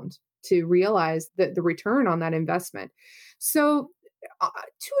ground to realize the return on that investment. So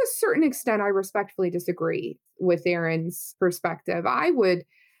to a certain extent, I respectfully disagree with Aaron's perspective. I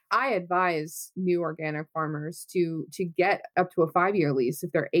advise new organic farmers to get up to a 5-year lease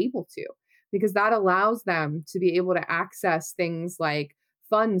if they're able to, because that allows them to be able to access things like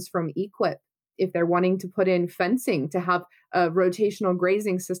funds from EQIP if they're wanting to put in fencing to have a rotational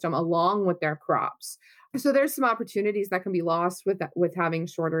grazing system along with their crops. So there's some opportunities that can be lost with having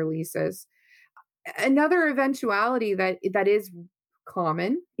shorter leases. Another eventuality that is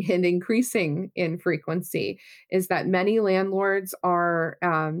common and increasing in frequency is that many landlords are,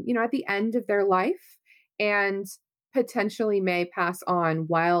 at the end of their life and potentially may pass on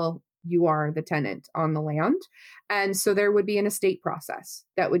while you are the tenant on the land. And so there would be an estate process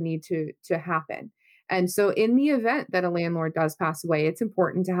that would need to happen. And so in the event that a landlord does pass away, it's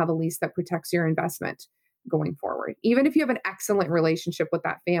important to have a lease that protects your investment going forward. Even if you have an excellent relationship with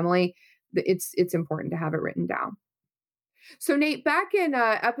that family, it's important to have it written down. So Nate, back in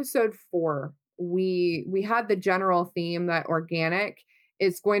episode 4, we had the general theme that organic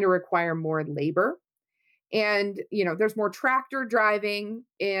is going to require more labor. And, there's more tractor driving,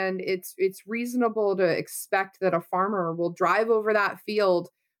 and it's reasonable to expect that a farmer will drive over that field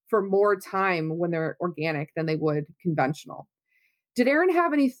for more time when they're organic than they would conventional. Did Aaron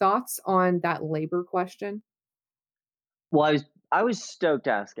have any thoughts on that labor question? Well, I was stoked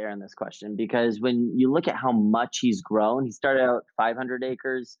to ask Aaron this question because when you look at how much he's grown, he started out 500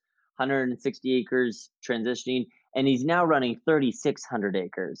 acres, 160 acres transitioning, and he's now running 3,600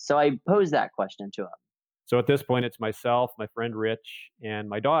 acres. So I posed that question to him. So at this point, it's myself, my friend Rich, and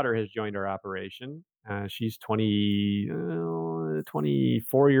my daughter has joined our operation. She's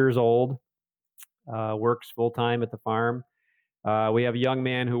 24 years old, works full-time at the farm. We have a young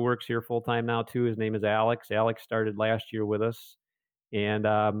man who works here full-time now too. His name is Alex. Alex started last year with us. And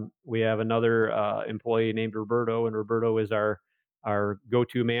we have another employee named Roberto, and Roberto is our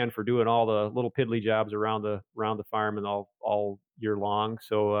go-to man for doing all the little piddly jobs around the farm and all year long.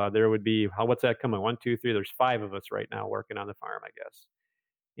 So there would be, what's that coming? 1, 2, 3. There's 5 of us right now working on the farm, I guess.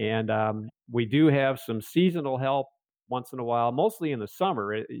 And we do have some seasonal help once in a while, mostly in the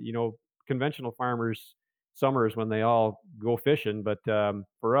summer. Conventional farmers, summer is when they all go fishing, but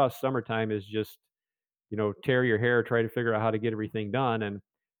for us, summertime is just tear your hair, try to figure out how to get everything done. And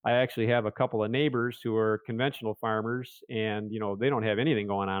I actually have a couple of neighbors who are conventional farmers, and they don't have anything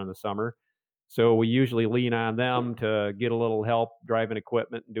going on in the summer. So we usually lean on them to get a little help driving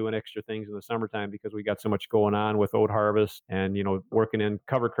equipment and doing extra things in the summertime because we got so much going on with oat harvest and, working in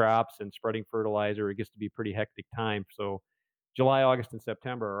cover crops and spreading fertilizer. It gets to be a pretty hectic time. So July, August, and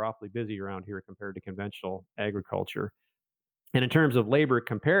September are awfully busy around here compared to conventional agriculture. And in terms of labor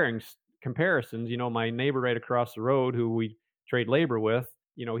comparisons, my neighbor right across the road who we trade labor with,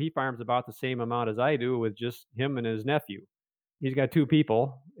 he farms about the same amount as I do with just him and his nephew. He's got 2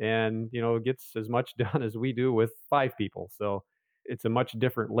 people and, gets as much done as we do with 5 people. So it's a much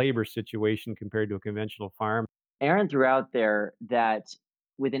different labor situation compared to a conventional farm. Aaron threw out there that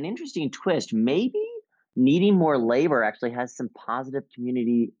with an interesting twist, maybe needing more labor actually has some positive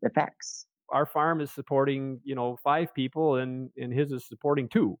community effects. Our farm is supporting, 5 people and his is supporting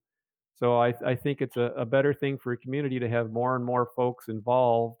 2. So I think it's a better thing for a community to have more and more folks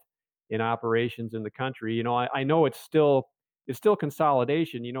involved in operations in the country. I know it's still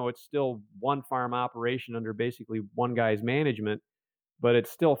consolidation. It's still one farm operation under basically one guy's management, but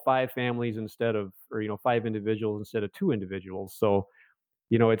it's still 5 families instead of, or 5 individuals instead of 2 individuals. So,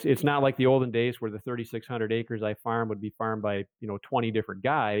 it's not like the olden days where the 3,600 acres I farm would be farmed by 20 different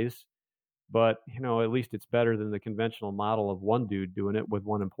guys. But, at least it's better than the conventional model of one dude doing it with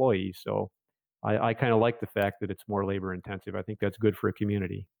one employee. So I kind of like the fact that it's more labor intensive. I think that's good for a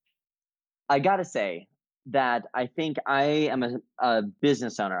community. I got to say that I think I am a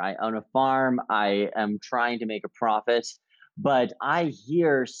business owner. I own a farm. I am trying to make a profit. But I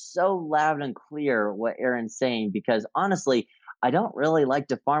hear so loud and clear what Aaron's saying, because honestly, I don't really like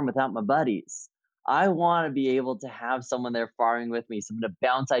to farm without my buddies. I want to be able to have someone there farming with me, someone to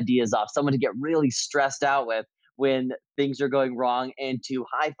bounce ideas off, someone to get really stressed out with when things are going wrong, and to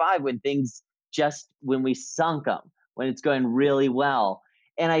high five when we sunk them, when it's going really well.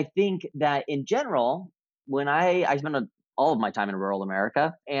 And I think that in general, when I spend all of my time in rural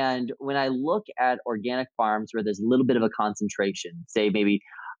America, and when I look at organic farms where there's a little bit of a concentration, say maybe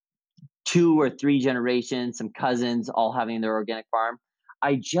 2 or 3 generations, some cousins all having their organic farm,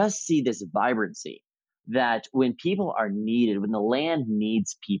 I just see this vibrancy that when people are needed, when the land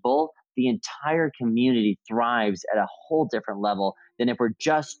needs people, the entire community thrives at a whole different level than if we're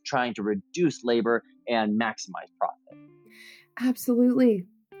just trying to reduce labor and maximize profit. Absolutely.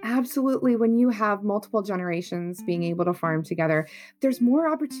 Absolutely. When you have multiple generations being able to farm together, there's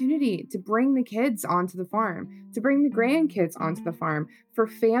more opportunity to bring the kids onto the farm, to bring the grandkids onto the farm, for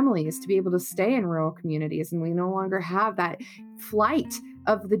families to be able to stay in rural communities. And we no longer have that flight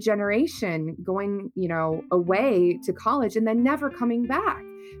of the generation going, away to college and then never coming back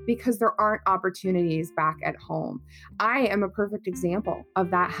because there aren't opportunities back at home. I am a perfect example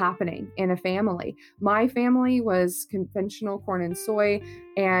of that happening in a family. My family was conventional corn and soy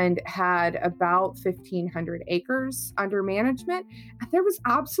and had about 1,500 acres under management. And there was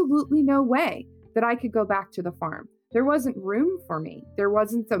absolutely no way that I could go back to the farm. There wasn't room for me. There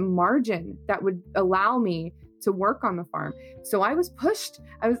wasn't the margin that would allow me to work on the farm. So I was pushed.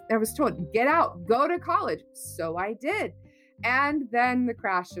 I was told, get out, go to college. So I did. And then the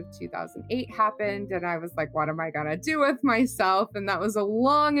crash of 2008 happened, and I was like, what am I going to do with myself? And that was a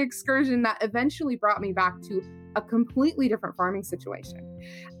long excursion that eventually brought me back to a completely different farming situation.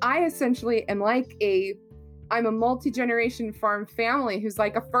 I essentially am I'm a multi-generation farm family who's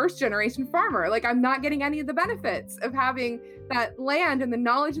like a first-generation farmer. Like, I'm not getting any of the benefits of having that land and the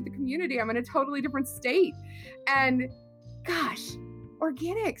knowledge of the community. I'm in a totally different state. And gosh,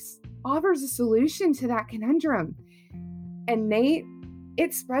 organics offers a solution to that conundrum. And Nate,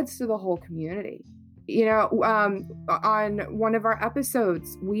 it spreads to the whole community. On one of our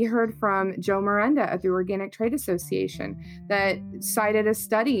episodes, we heard from Joe Miranda at the Organic Trade Association that cited a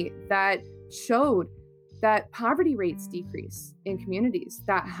study that showed that poverty rates decrease in communities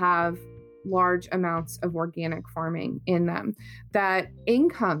that have large amounts of organic farming in them, that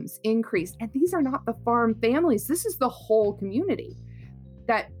incomes increase. And these are not the farm families. This is the whole community.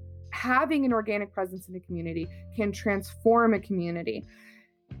 That having an organic presence in a community can transform a community.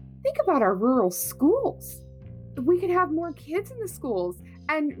 Think about our rural schools. We could have more kids in the schools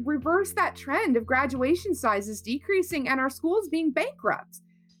and reverse that trend of graduation sizes decreasing and our schools being bankrupt.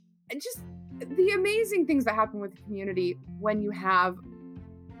 And just the amazing things that happen with the community when you have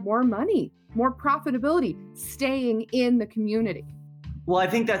more money, more profitability, staying in the community. Well, I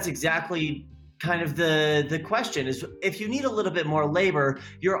think that's exactly kind of the question is, if you need a little bit more labor,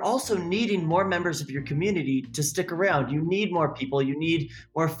 you're also needing more members of your community to stick around. You need more people, you need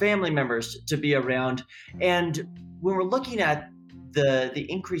more family members to be around. And when we're looking at the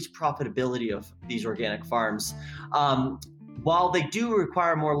increased profitability of these organic farms, while they do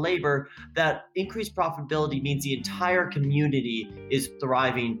require more labor, that increased profitability means the entire community is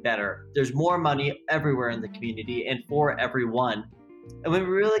thriving better. There's more money everywhere in the community and for everyone. And when we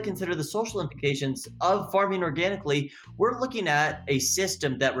really consider the social implications of farming organically, we're looking at a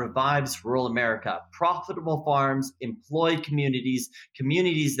system that revives rural America. Profitable farms, employed communities,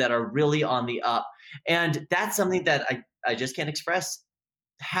 communities that are really on the up. And that's something that I just can't express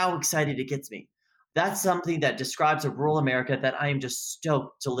how excited it gets me. That's something that describes a rural America that I am just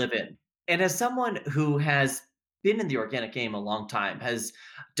stoked to live in. And as someone who has been in the organic game a long time, has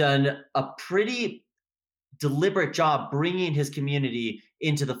done a pretty deliberate job bringing his community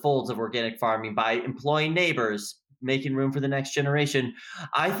into the folds of organic farming by employing neighbors, making room for the next generation.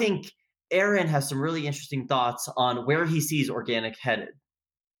 I think Aaron has some really interesting thoughts on where he sees organic headed.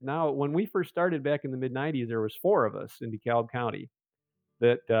 Now, when we first started back in the mid 90s, there was 4 of us in DeKalb County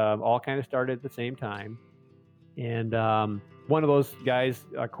that all kind of started at the same time. And one of those guys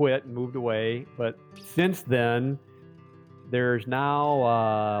quit and moved away. But since then, there's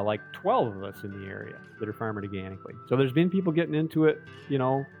now like 12 of us in the area that are farming organically. So there's been people getting into it,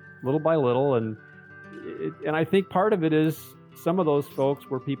 little by little. And I think part of it is some of those folks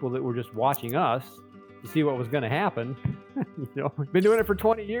were people that were just watching us to see what was going to happen. We've been doing it for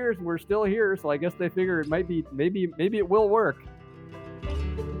 20 years and we're still here. So I guess they figure it might be, maybe it will work.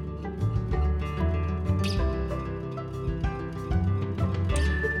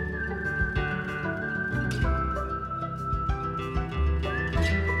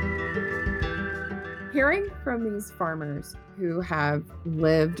 Hearing from these farmers who have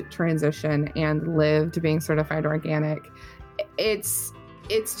lived transition and lived being certified organic, it's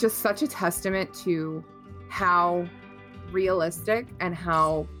just such a testament to how realistic and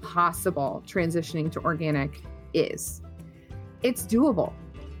how possible transitioning to organic is. It's doable.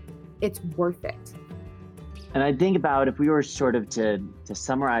 It's worth it. And I think about if we were sort of to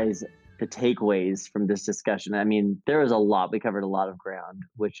summarize the takeaways from this discussion, I mean, there was a lot. We covered a lot of ground,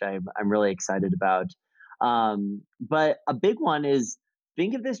 which I'm really excited about. But a big one is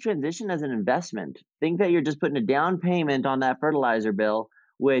think of this transition as an investment. Think that you're just putting a down payment on that fertilizer bill,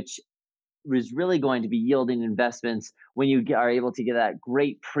 which is really going to be yielding investments when you are able to get that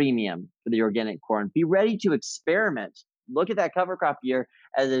great premium for the organic corn. Be ready to experiment. Look at that cover crop year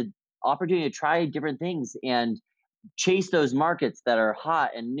as an opportunity to try different things and chase those markets that are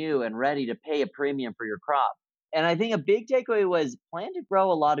hot and new and ready to pay a premium for your crop. And I think a big takeaway was plan to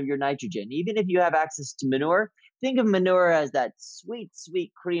grow a lot of your nitrogen. Even if you have access to manure, think of manure as that sweet,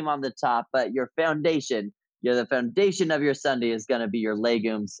 sweet cream on the top, but your foundation, the foundation of your Sunday is going to be your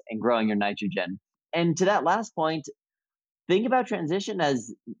legumes and growing your nitrogen. And to that last point, think about transition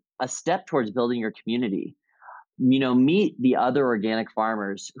as a step towards building your community. Meet the other organic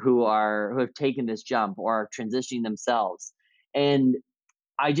farmers who have taken this jump or are transitioning themselves. And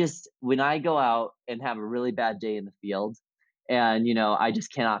when I go out and have a really bad day in the field and, I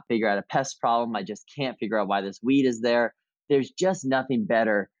just cannot figure out a pest problem, I just can't figure out why this weed is there. There's just nothing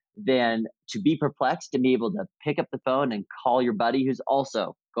better than to be perplexed and be able to pick up the phone and call your buddy who's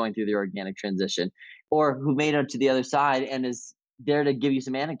also going through the organic transition or who made it to the other side and is there to give you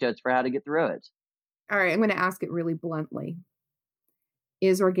some anecdotes for how to get through it. All right, I'm going to ask it really bluntly.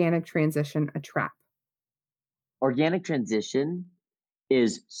 Is organic transition a trap? Organic transition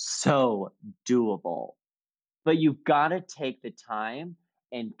is so doable, but you've got to take the time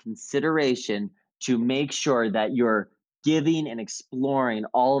and consideration to make sure that you're giving and exploring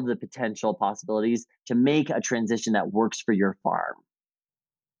all of the potential possibilities to make a transition that works for your farm.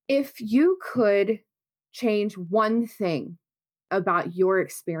 If you could change one thing about your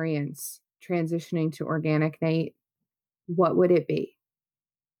experience transitioning to organic, Nate, what would it be?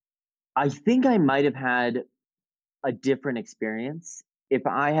 I think I might have had a different experience if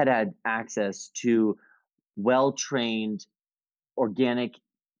I had had access to well-trained, organic,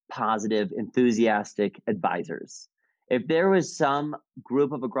 positive, enthusiastic advisors. If there was some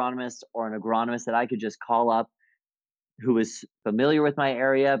group of agronomists or an agronomist that I could just call up who was familiar with my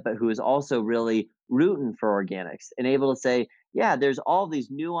area, but who is also really rooting for organics and able to say, yeah, there's all these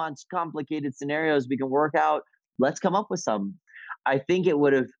nuanced, complicated scenarios we can work out. Let's come up with some. I think it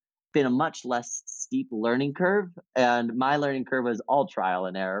would have been a much less steep learning curve. And my learning curve was all trial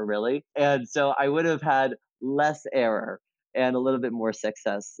and error, really. And so I would have had less error and a little bit more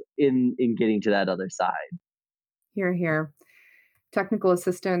success in getting to that other side. Hear, hear. Technical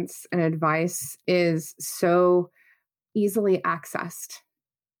assistance and advice is so easily accessed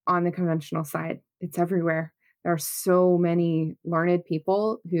on the conventional side. It's everywhere. There are so many learned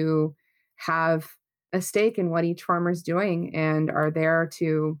people who have a stake in what each farmer is doing and are there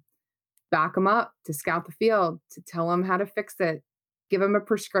to back them up, to scout the field, to tell them how to fix it, give them a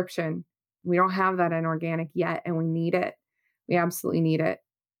prescription. We don't have that in organic yet, and we need it. We absolutely need it.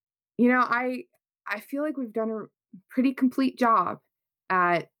 I feel like we've done a pretty complete job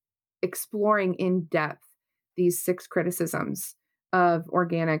at exploring in depth these 6 criticisms of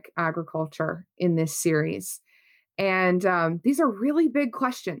organic agriculture in this series. And these are really big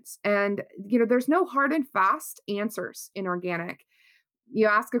questions. And, there's no hard and fast answers in organic. You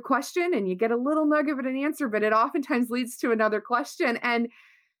ask a question and you get a little nugget of an answer, but it oftentimes leads to another question. And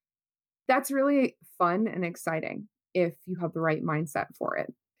that's really fun and exciting if you have the right mindset for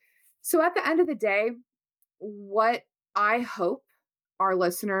it. So at the end of the day, what I hope our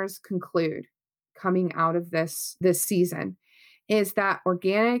listeners conclude coming out of this season is that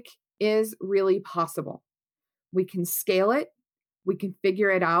organic is really possible. We can scale it, we can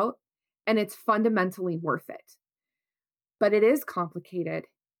figure it out, and it's fundamentally worth it. But it is complicated,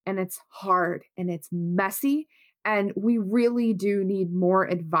 and it's hard, and it's messy, and we really do need more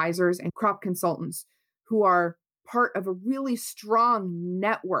advisors and crop consultants who are part of a really strong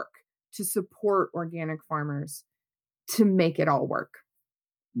network to support organic farmers to make it all work.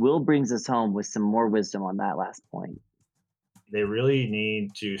 Will brings us home with some more wisdom on that last point. They really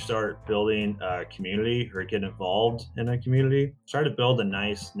need to start building a community or get involved in a community. Try to build a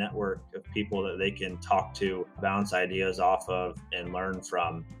nice network of people that they can talk to, bounce ideas off of, and learn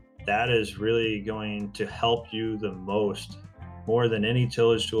from. That is really going to help you the most, more than any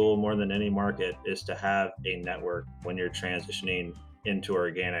tillage tool, more than any market, is to have a network when you're transitioning into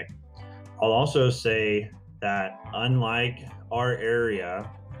organic. I'll also say that unlike our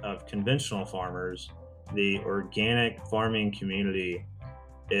area of conventional farmers, the organic farming community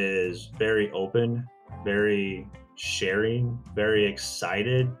is very open, very sharing, very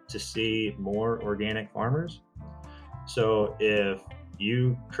excited to see more organic farmers. So if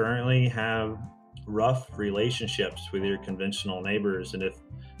you currently have rough relationships with your conventional neighbors, and if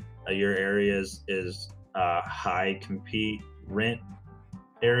your area is a high compete rent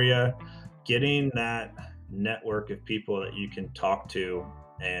area, getting that network of people that you can talk to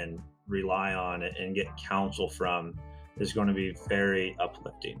and rely on it and get counsel from is going to be very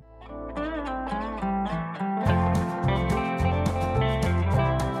uplifting.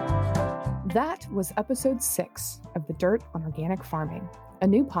 That was episode 6 of The Dirt on Organic Farming, a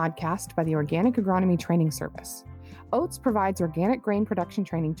new podcast by the Organic Agronomy Training Service. Oats provides organic grain production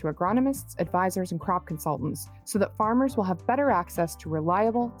training to agronomists, advisors, and crop consultants so that farmers will have better access to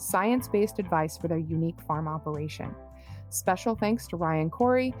reliable, science-based advice for their unique farm operation. Special thanks to Ryan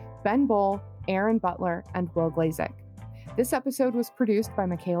Corey, Ben Bowl, Aaron Butler, and Will Glazik. This episode was produced by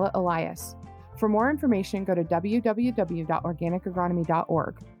Michaela Elias. For more information, go to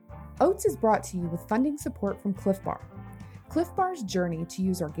www.organicagronomy.org. Oats is brought to you with funding support from Clif Bar. Clif Bar's journey to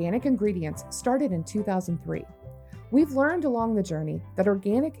use organic ingredients started in 2003. We've learned along the journey that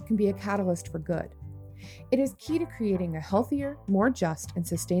organic can be a catalyst for good. It is key to creating a healthier, more just, and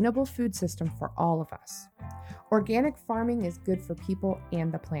sustainable food system for all of us. Organic farming is good for people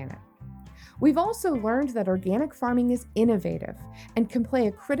and the planet. We've also learned that organic farming is innovative and can play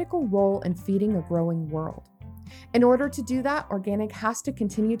a critical role in feeding a growing world. In order to do that, organic has to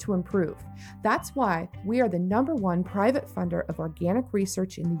continue to improve. That's why we are the #1 private funder of organic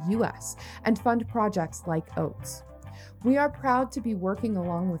research in the U.S. and fund projects like Oats. We are proud to be working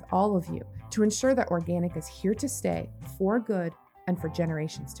along with all of you to ensure that organic is here to stay for good and for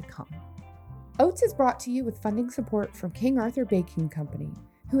generations to come. Oats is brought to you with funding support from King Arthur Baking Company,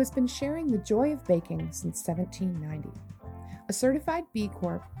 who has been sharing the joy of baking since 1790. A certified B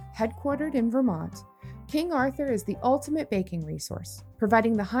Corp, headquartered in Vermont, King Arthur is the ultimate baking resource,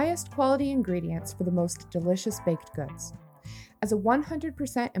 providing the highest quality ingredients for the most delicious baked goods. As a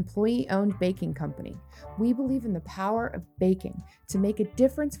 100% employee-owned baking company, we believe in the power of baking to make a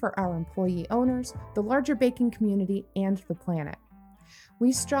difference for our employee owners, the larger baking community, and the planet.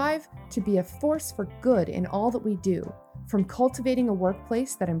 We strive to be a force for good in all that we do, from cultivating a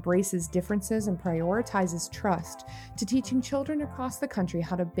workplace that embraces differences and prioritizes trust, to teaching children across the country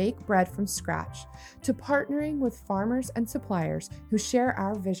how to bake bread from scratch, to partnering with farmers and suppliers who share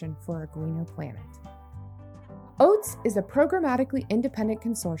our vision for a greener planet. Oats is a programmatically independent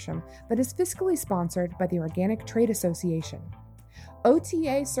consortium that is fiscally sponsored by the Organic Trade Association.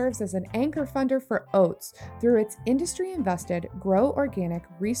 OTA serves as an anchor funder for Oats through its industry-invested Grow Organic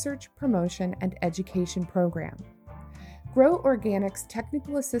Research, Promotion, and Education program. Grow Organic's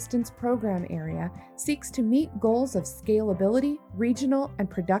Technical Assistance Program area seeks to meet goals of scalability, regional, and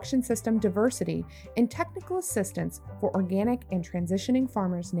production system diversity in technical assistance for organic and transitioning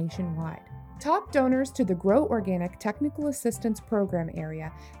farmers nationwide. Top donors to the Grow Organic Technical Assistance Program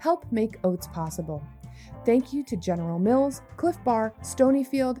area help make Oats possible. Thank you to General Mills, Clif Bar,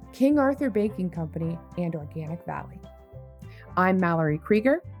 Stonyfield, King Arthur Baking Company, and Organic Valley. I'm Mallory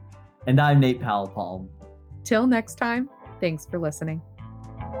Krieger. And I'm Nate Powell-Palm. Till next time, thanks for listening.